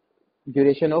the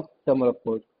duration of summer of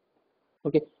code.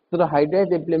 Okay, so the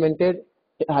Hydra's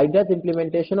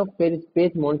implementation of phase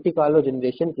space Monte Carlo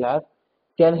generation class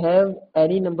can have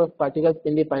any number of particles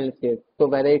in the final state. So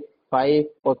whether it's 5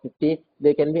 or 50,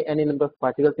 there can be any number of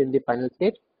particles in the final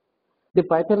state. The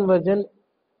Python version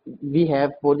we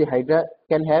have for the Hydra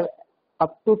can have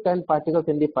up to 10 particles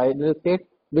in the final state,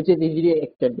 which is easily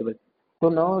extendable. So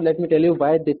now let me tell you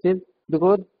why this is,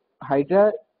 because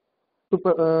Hydra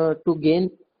to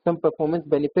gain some performance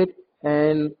benefit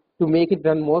and to make it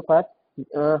run more fast,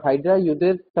 Hydra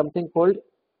uses something called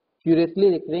furiously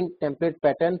recurring template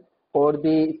pattern or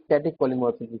the static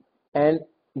polymorphism. And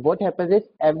what happens is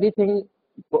every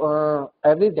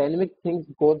dynamic thing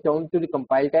goes down to the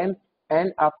compile time,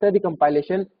 and after the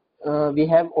compilation, we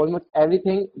have almost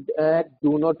everything that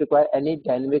do not require any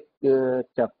dynamic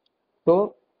stuff.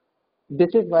 So this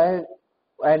is why,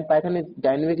 and Python is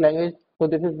dynamic language, so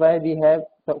this is why we have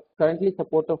currently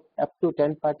support of up to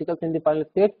 10 particles in the final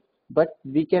state, but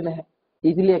we can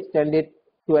easily extend it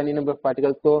to any number of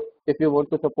particles. So if you want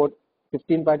to support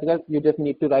 15 particles, you just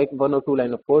need to write 1 or 2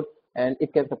 lines of code, and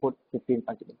it can support 15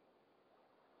 particles.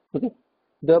 Okay.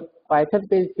 The Python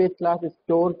page space class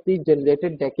stores the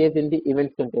generated decades in the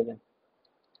events container.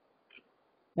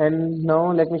 And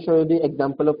now let me show you the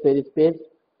example of page space.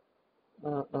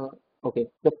 Okay,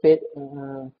 the page,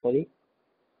 sorry.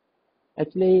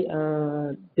 Actually,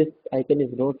 this icon is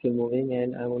not removing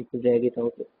and I want to drag it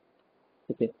out.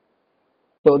 Okay.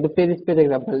 So the page space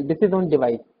example, this is on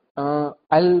device.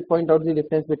 I'll point out the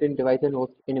difference between device and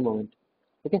host in a moment.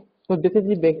 Okay. So this is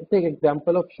the basic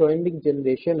example of showing the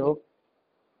generation of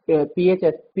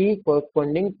PHSP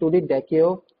corresponding to the decay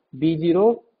of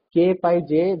B0 K pi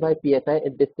J by PSI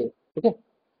at this case. Okay.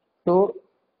 So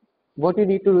what you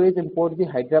need to do is import the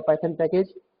Hydra.Python package.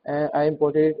 I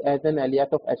imported it as an alias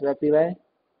of HYPY.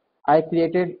 I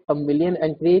created a million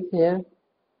entries here.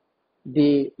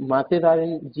 The masses are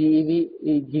in GeV,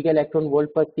 giga electron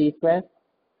volt per C square.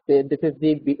 So this is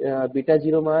the beta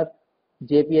 0 mass,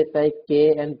 JPSI,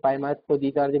 K and pi mass. So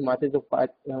these are the masses of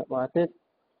masses.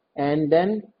 And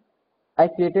then I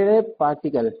created a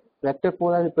particle. Vector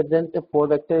 4 represents a 4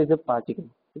 vector is a particle.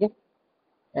 Okay.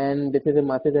 And this is a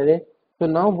masses array. So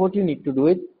now what you need to do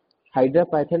is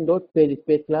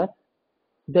Hydra.Python.pageSpace class.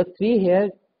 The 3 here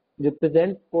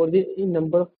represent for the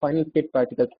number of final state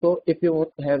particles. So if you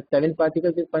want to have 7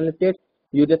 particles in final state,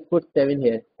 you just put 7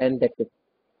 here and that's it.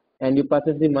 And you pass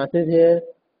the masses here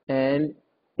and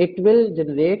it will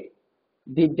generate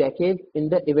the decades in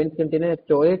the event container and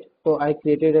store it. So I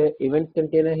created an event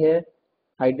container here,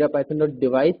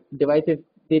 Hydra.Python.device. Device is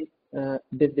this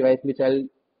device which I'll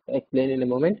explain in a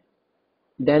moment.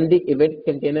 Then the event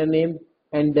container name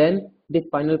and then the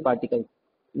final particles,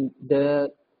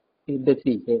 the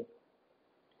 3 here.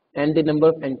 And the number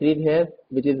of entries here,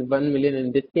 which is 1 million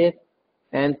in this case,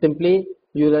 and simply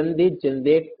you run the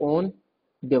generate on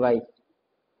device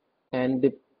and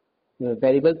the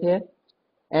variables here,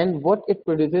 and what it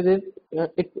produces is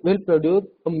it will produce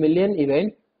a million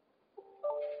events.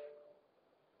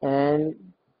 And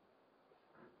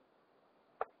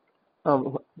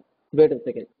wait a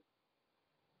second.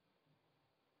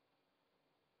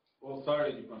 Oh,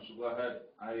 sorry, Deepanshu, go ahead.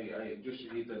 I just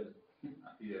hit it.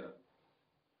 Yeah.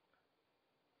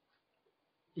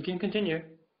 You can continue.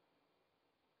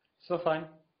 So fine.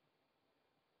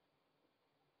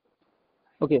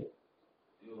 Okay.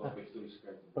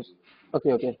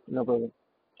 Okay, no problem.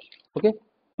 Okay,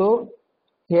 so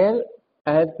here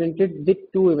I have printed the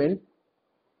 2 events.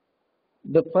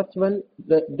 The first one,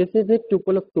 this is a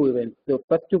tuple of 2 events. The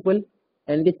first tuple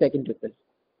and the second tuple.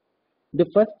 The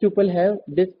first tuple have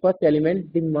this first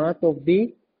element, the mass of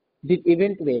the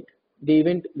event weight,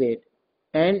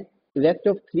 and rest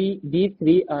of these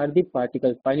 3 are the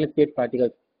particles, final state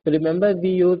particles. So remember we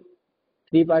use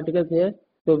 3 particles here,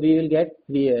 so we will get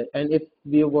 3 here. And if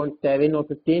we want 7 or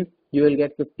 15, you will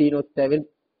get 15 or 7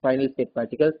 final state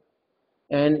particles.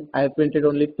 And I have printed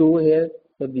only 2 here,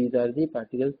 so these are the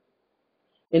particles.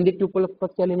 In the tuple of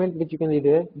first element, which you can read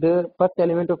here, the first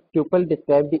element of tuple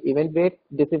describes the event weight.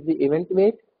 This is the event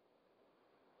weight.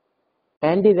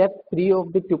 And the rest 3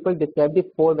 of the tuple describe the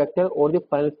 4 vector or the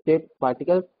final state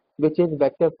particles, which is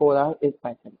vector 4R is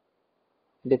Python.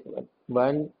 This one,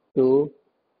 1, 2,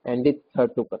 and the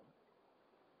third tuple.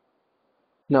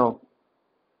 Now,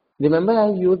 remember I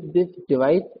used this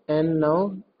device and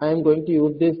now I am going to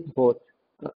use this host.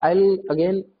 I'll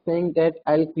again saying that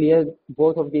I'll clear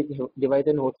both of these device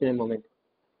and host in a moment.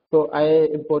 So I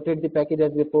imported the package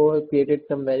as before, created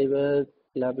some variables,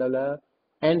 blah blah blah,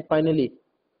 and finally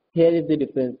here is the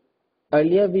difference.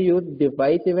 Earlier we used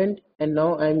device event and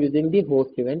now I am using the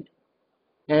host event.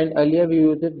 And earlier we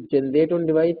used generate on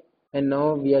device and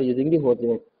now we are using the host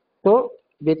event. So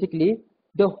basically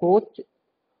the host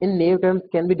in naive terms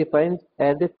can be defined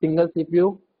as a single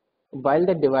CPU, while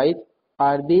the device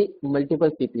are the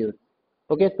multiple CPUs.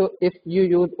 Okay, so if you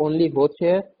use only host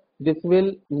here, this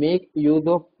will make use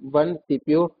of one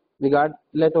CPU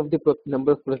regardless of the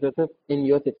number of processors in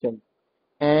your system.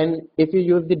 And if you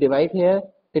use the device here,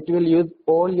 it will use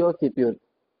all your CPUs.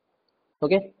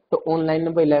 Okay, so on line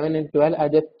number 11 and 12, I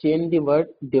just change the word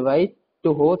device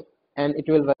to host and it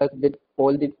will work with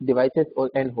all the devices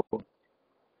and hosts.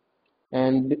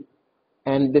 And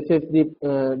this is these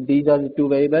are the 2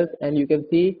 variables, and you can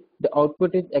see the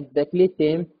output is exactly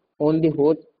same on the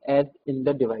host as in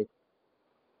the device.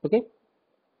 Okay,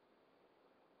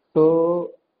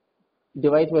 so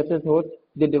device versus host.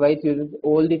 The device uses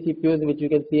all the CPUs, which you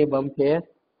can see a bump here.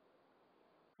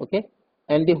 Okay,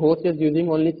 and the host is using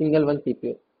only single one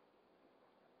CPU.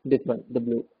 This one, the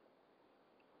blue.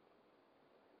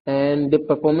 And the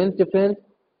performance difference,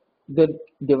 the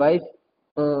device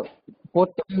for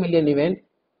 10 million events,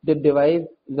 the device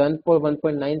run for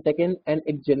 1.9 seconds and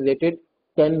it generated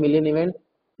 10 million events,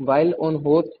 while on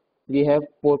host we have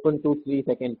 4.23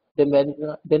 seconds. Then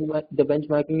the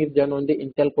benchmarking is done on the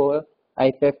Intel Core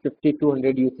i5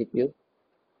 5200U CPU.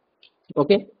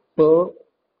 Okay, so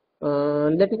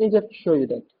let me just show you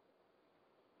that.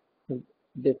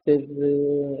 This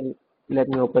is let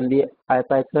me open the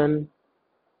IPython.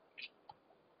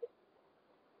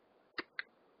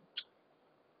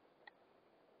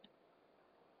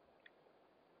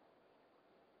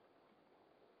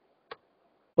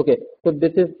 Okay, so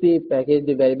this is the package,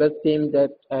 the variable same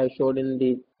that I showed in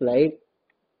the slide,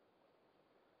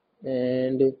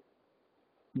 and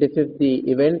this is the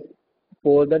event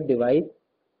for the device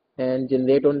and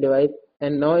generate on device.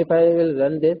 And now if I will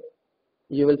run this,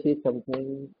 you will see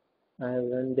something. I have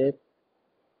run this,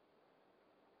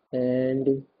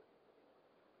 and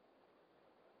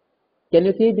can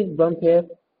you see this bump here?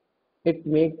 It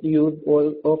makes use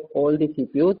of all the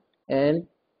CPUs and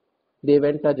the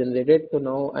events are generated. So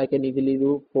now I can easily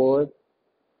do for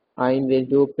I in range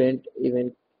to print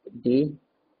event D,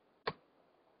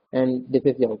 and this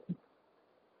is the output.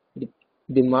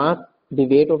 The mass, the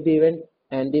weight of the event,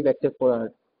 and the vector for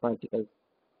our particles.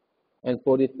 And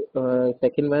for this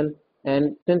second one,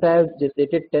 and since I have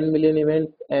generated 10 million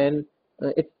events, and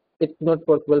it's not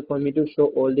possible for me to show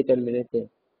all the 10 million here.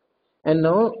 And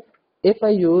now if I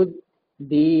use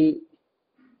the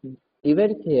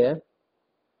events here,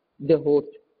 the host,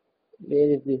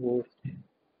 where is the host?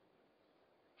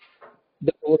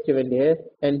 The host event here,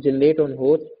 and generate on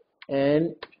host,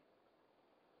 and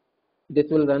this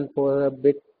will run for a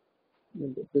bit,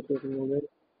 and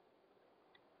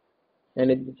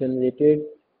it's generated,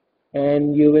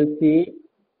 and you will see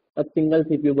a single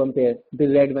CPU bump here, the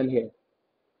red one here.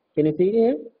 Can you see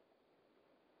here?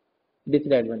 This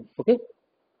red one. Okay.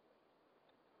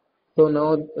 So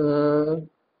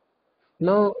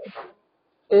now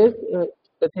is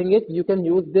the thing is you can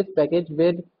use this package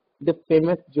with the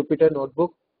famous Jupyter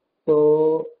notebook.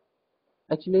 So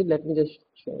actually, let me just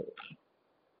show.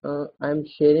 I'm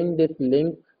sharing this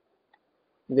link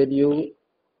with you.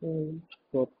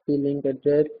 Copy link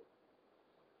address.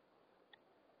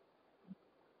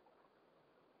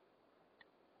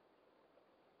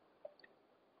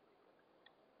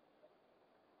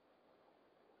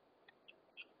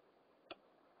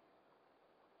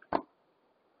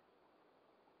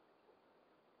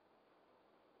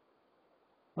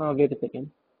 Wait a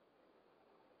second.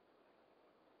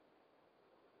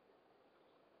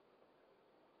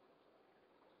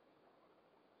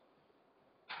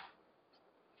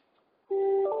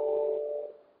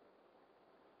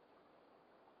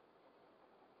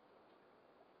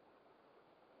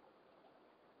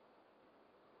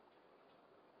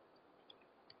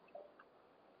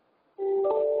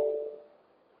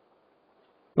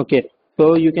 Okay,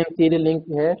 so you can see the link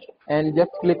here, and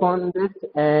just click on this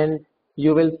and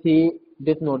you will see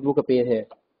this notebook appear here,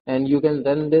 and you can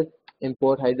run this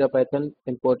import Hydra.Python,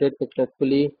 imported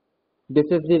successfully. This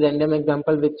is the random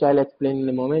example which I'll explain in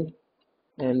a moment,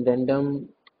 and random,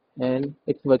 and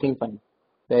it's working fine.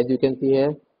 So as you can see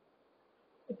here,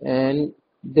 and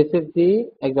this is the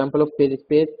example of page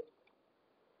space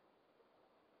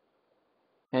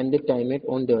and the time it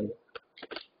on device.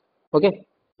 Okay,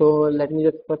 so let me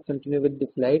just first continue with the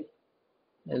slide,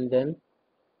 and then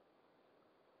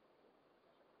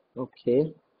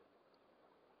okay.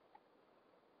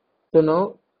 So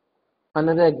now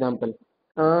another example.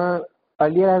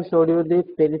 Earlier I have showed you this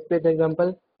page space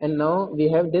example, and now we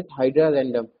have this Hydra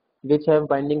random, which have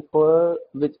binding for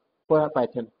a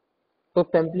Python. So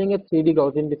sampling a 3D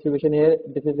Gaussian distribution here.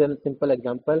 This is a simple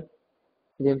example.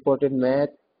 We imported math,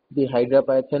 the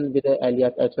Hydra.Python with the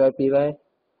alias HYPY,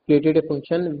 created a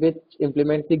function which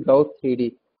implements the Gauss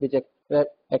 3D, which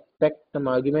expects some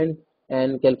argument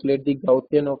and calculate the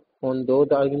Gaussian on those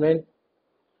arguments.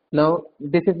 Now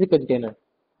this is the container.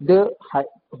 The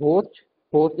host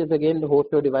is again the host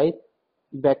or device.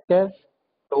 Vector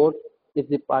source is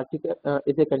the particle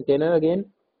is a container again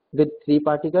with 3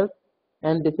 particles,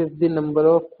 and this is the number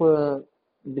of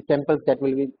the samples that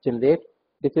will be generate.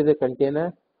 This is a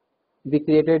container. We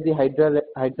created the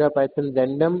Hydra.Python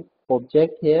random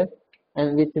object here,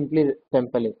 and we simply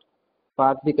sample it.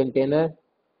 Pass the container,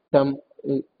 some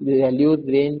values,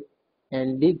 range,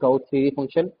 and the Gauss 3D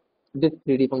function. This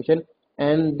 3D function,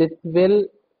 and this will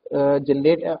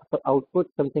generate output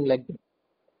something like this.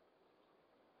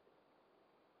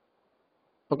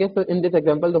 Okay, so in this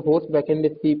example, the host backend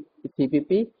is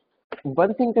CPP.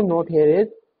 One thing to note here is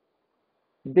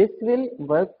this will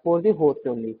work for the host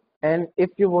only, and if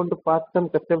you want to pass some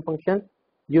custom functions,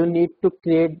 you need to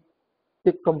create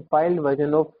the compiled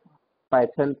version of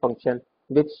Python function,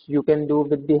 which you can do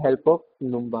with the help of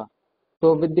Numba.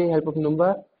 So with the help of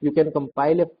Numba, you can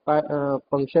compile a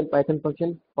Python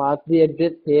function, pass the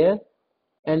address here,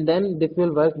 and then this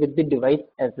will work with the device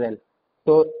as well.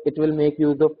 So it will make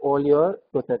use of all your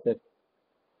processors.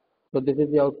 So this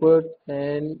is the output,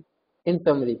 and in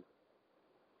summary,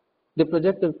 the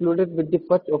project concluded with the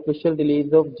first official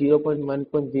release of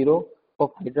 0.1.0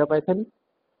 of Hydra.Python.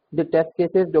 The test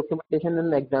cases, documentation,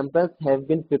 and examples have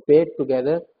been prepared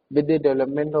together with the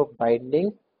development of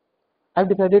bindings. I've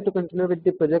decided to continue with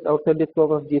the project outside the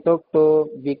scope of GSOC,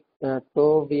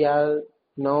 so we are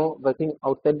now working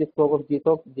outside the scope of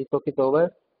GSOC. GSOC is over,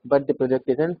 but the project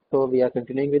isn't, so we are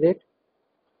continuing with it.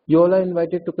 You all are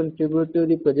invited to contribute to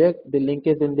the project. The link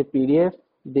is in the PDF,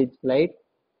 the slide.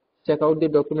 Check out the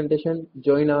documentation,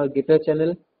 join our GitHub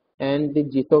channel, and the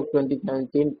GSOC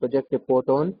 2017 project report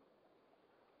on.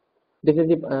 This is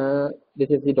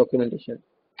the documentation.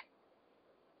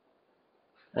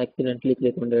 I accidentally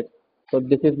clicked on that. So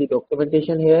this is the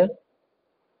documentation here.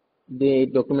 The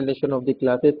documentation of the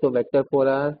classes. So vector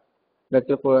 4R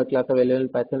class available in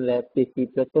Python Lab, the C++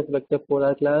 vector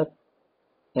 4R class,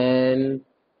 and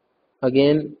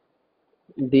again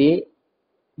the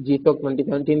GSOC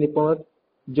 2017 report.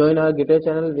 Join our GitHub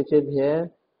channel, which is here,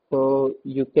 so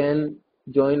you can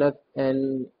join us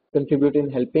and contribute in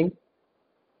helping.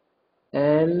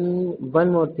 And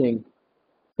one more thing,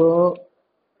 so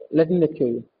let me show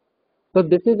you. So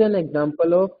this is an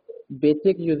example of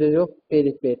basic usage of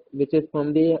page space, which is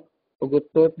from the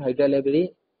Augusto Hydra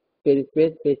library, page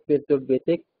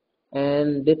space.basic,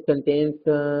 and this contains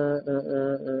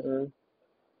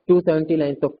 270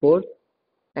 lines of code.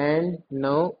 And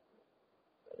now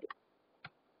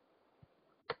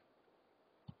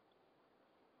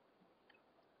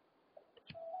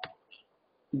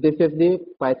this is the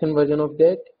Python version of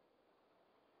that.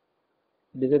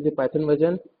 This is the Python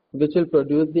version, which will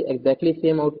produce the exactly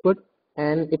same output,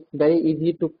 and it's very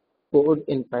easy to code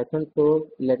in Python. So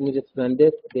let me just run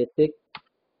this basic,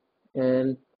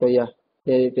 and so yeah,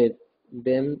 here it is.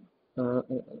 Then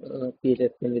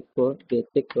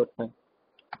basic.py.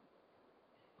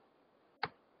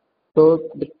 So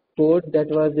the code that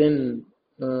was in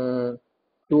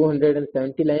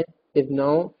 270 lines is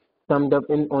now summed up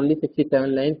in only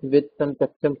 67 lines with some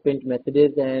custom print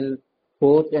messages and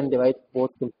host and device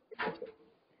both.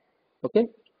 Okay,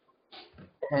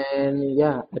 and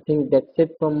yeah, I think that's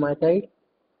it from my side.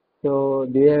 So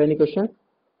do you have any questions?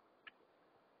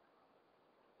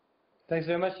 Thanks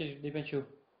very much, Deepanshu.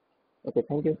 Okay,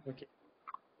 thank you. Okay.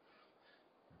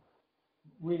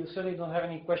 We certainly don't have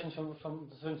any questions from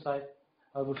the student side,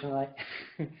 Augusto and I.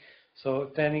 So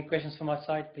if there are any questions from our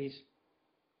side, please.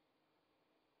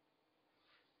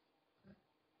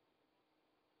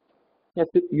 Yes,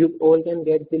 you all can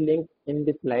get the link in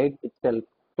the slide itself.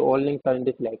 So all links are in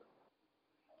the slide.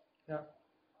 Yeah.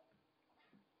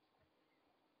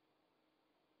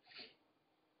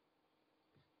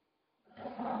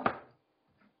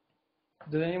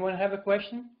 Does anyone have a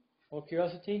question or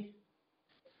curiosity?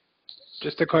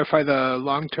 Just to clarify, the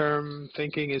long-term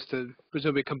thinking is to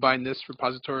presumably combine this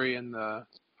repository and the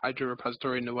Hydra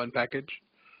repository into one package.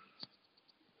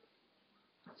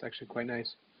 It's actually quite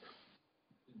nice.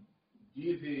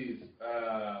 This is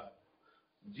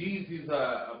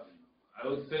I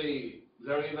would say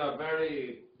there is a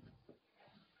very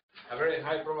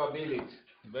high probability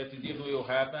that this will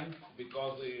happen,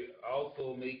 because we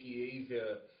also make it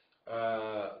easier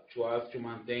to us to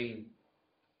maintain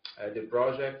the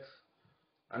project.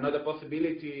 Another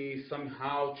possibility is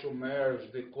somehow to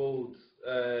merge the codes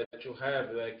to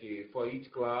have, like, for each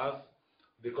class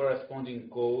the corresponding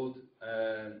code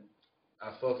and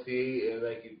associate,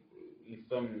 like, in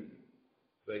some,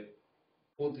 like,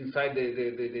 put inside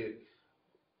the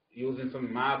using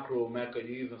some macro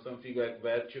mechanism, something like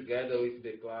that, together with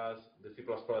the class, the C++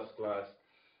 class,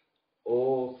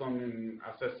 or some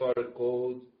accessory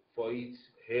code for each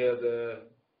header,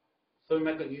 some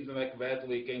mechanism like that.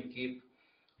 We can keep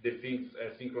the things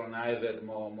synchronized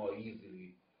more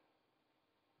easily.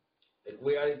 Like,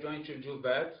 we are going to do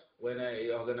that when I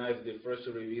organize the first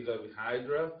release of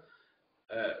Hydra,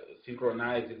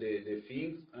 synchronize the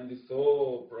things, and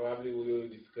so probably we will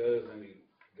discuss and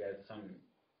get some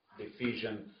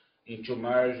decision into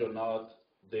merge or not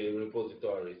the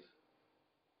repositories.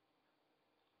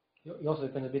 You also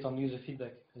depend a bit on user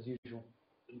feedback, as usual.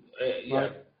 Yeah,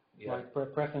 right? yeah. Like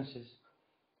preferences.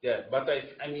 Yeah, but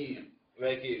I mean,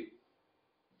 like,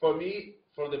 for me,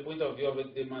 from the point of view of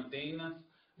the maintenance,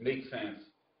 makes sense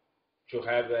to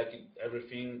have, like,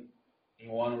 everything in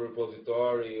one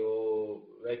repository, or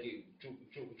like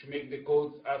to make the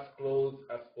codes as close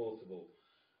as possible.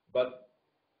 but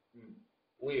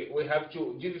we have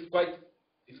to. This is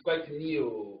quite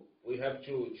new. We have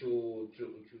to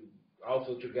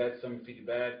also to get some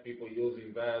feedback, people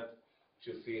using that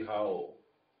to see how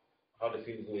the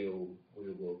things will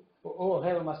go. Or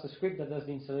have a master script that does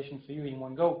the installation for you in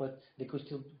one go, but they could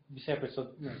still be separate.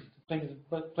 So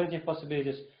plenty of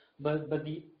possibilities. But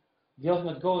the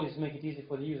ultimate goal is to make it easy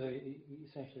for the user,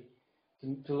 essentially,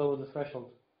 to lower the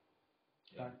threshold.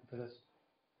 Yeah. Right? Because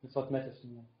that's what matters.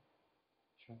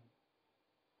 Sure.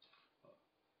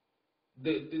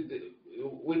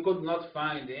 We could not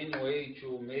find any way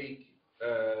to make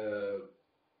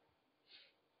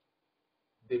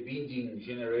the binding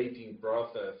generating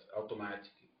process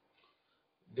automatic.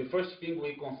 The first thing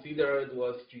we considered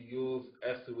was to use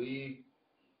SWE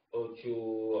or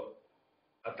to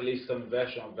at least some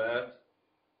version of that,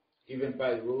 even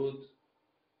PyRoot.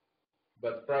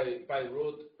 But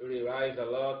PyRoot relies a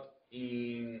lot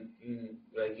in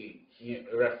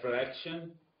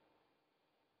reflection.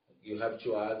 You have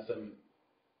to add some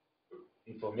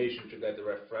information to get the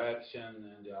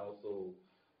reflection, and also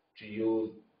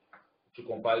to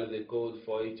compile the code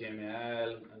for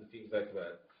HTML and things like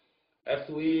that.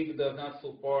 SWE does not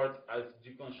support, as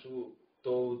Deepanshu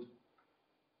told,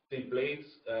 templates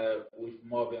with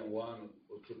more than 1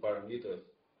 or 2 parameters.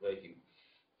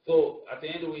 So at the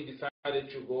end, we decided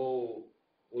to go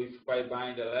with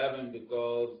PyBind 11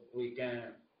 because we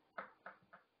can.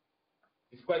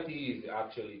 It's quite easy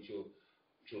actually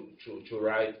to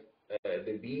write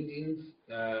the bindings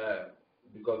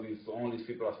because it's only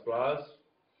C++.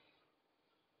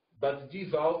 But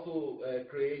this also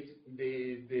creates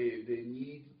the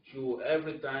need to,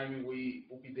 every time we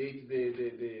update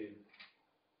the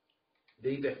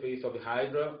interface of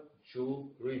Hydra, to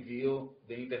review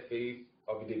the interface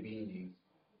of the bindings.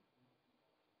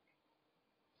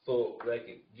 So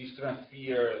this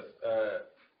transfers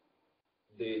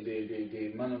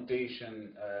the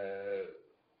manutention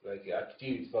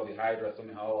activities for the Hydra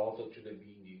somehow also to the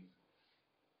bindings.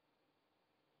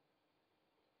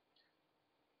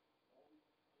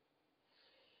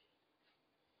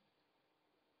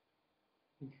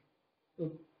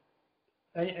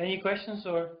 Any questions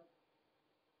or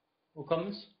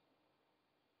comments?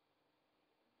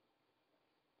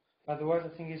 Otherwise, I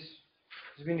think it's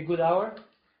been a good hour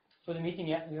for the meeting.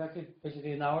 Yeah, we actually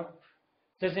basically an hour.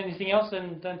 If there's anything else,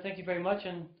 then thank you very much,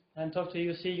 and talk to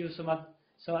you. See you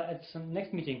at some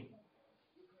next meeting.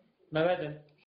 Bye bye then.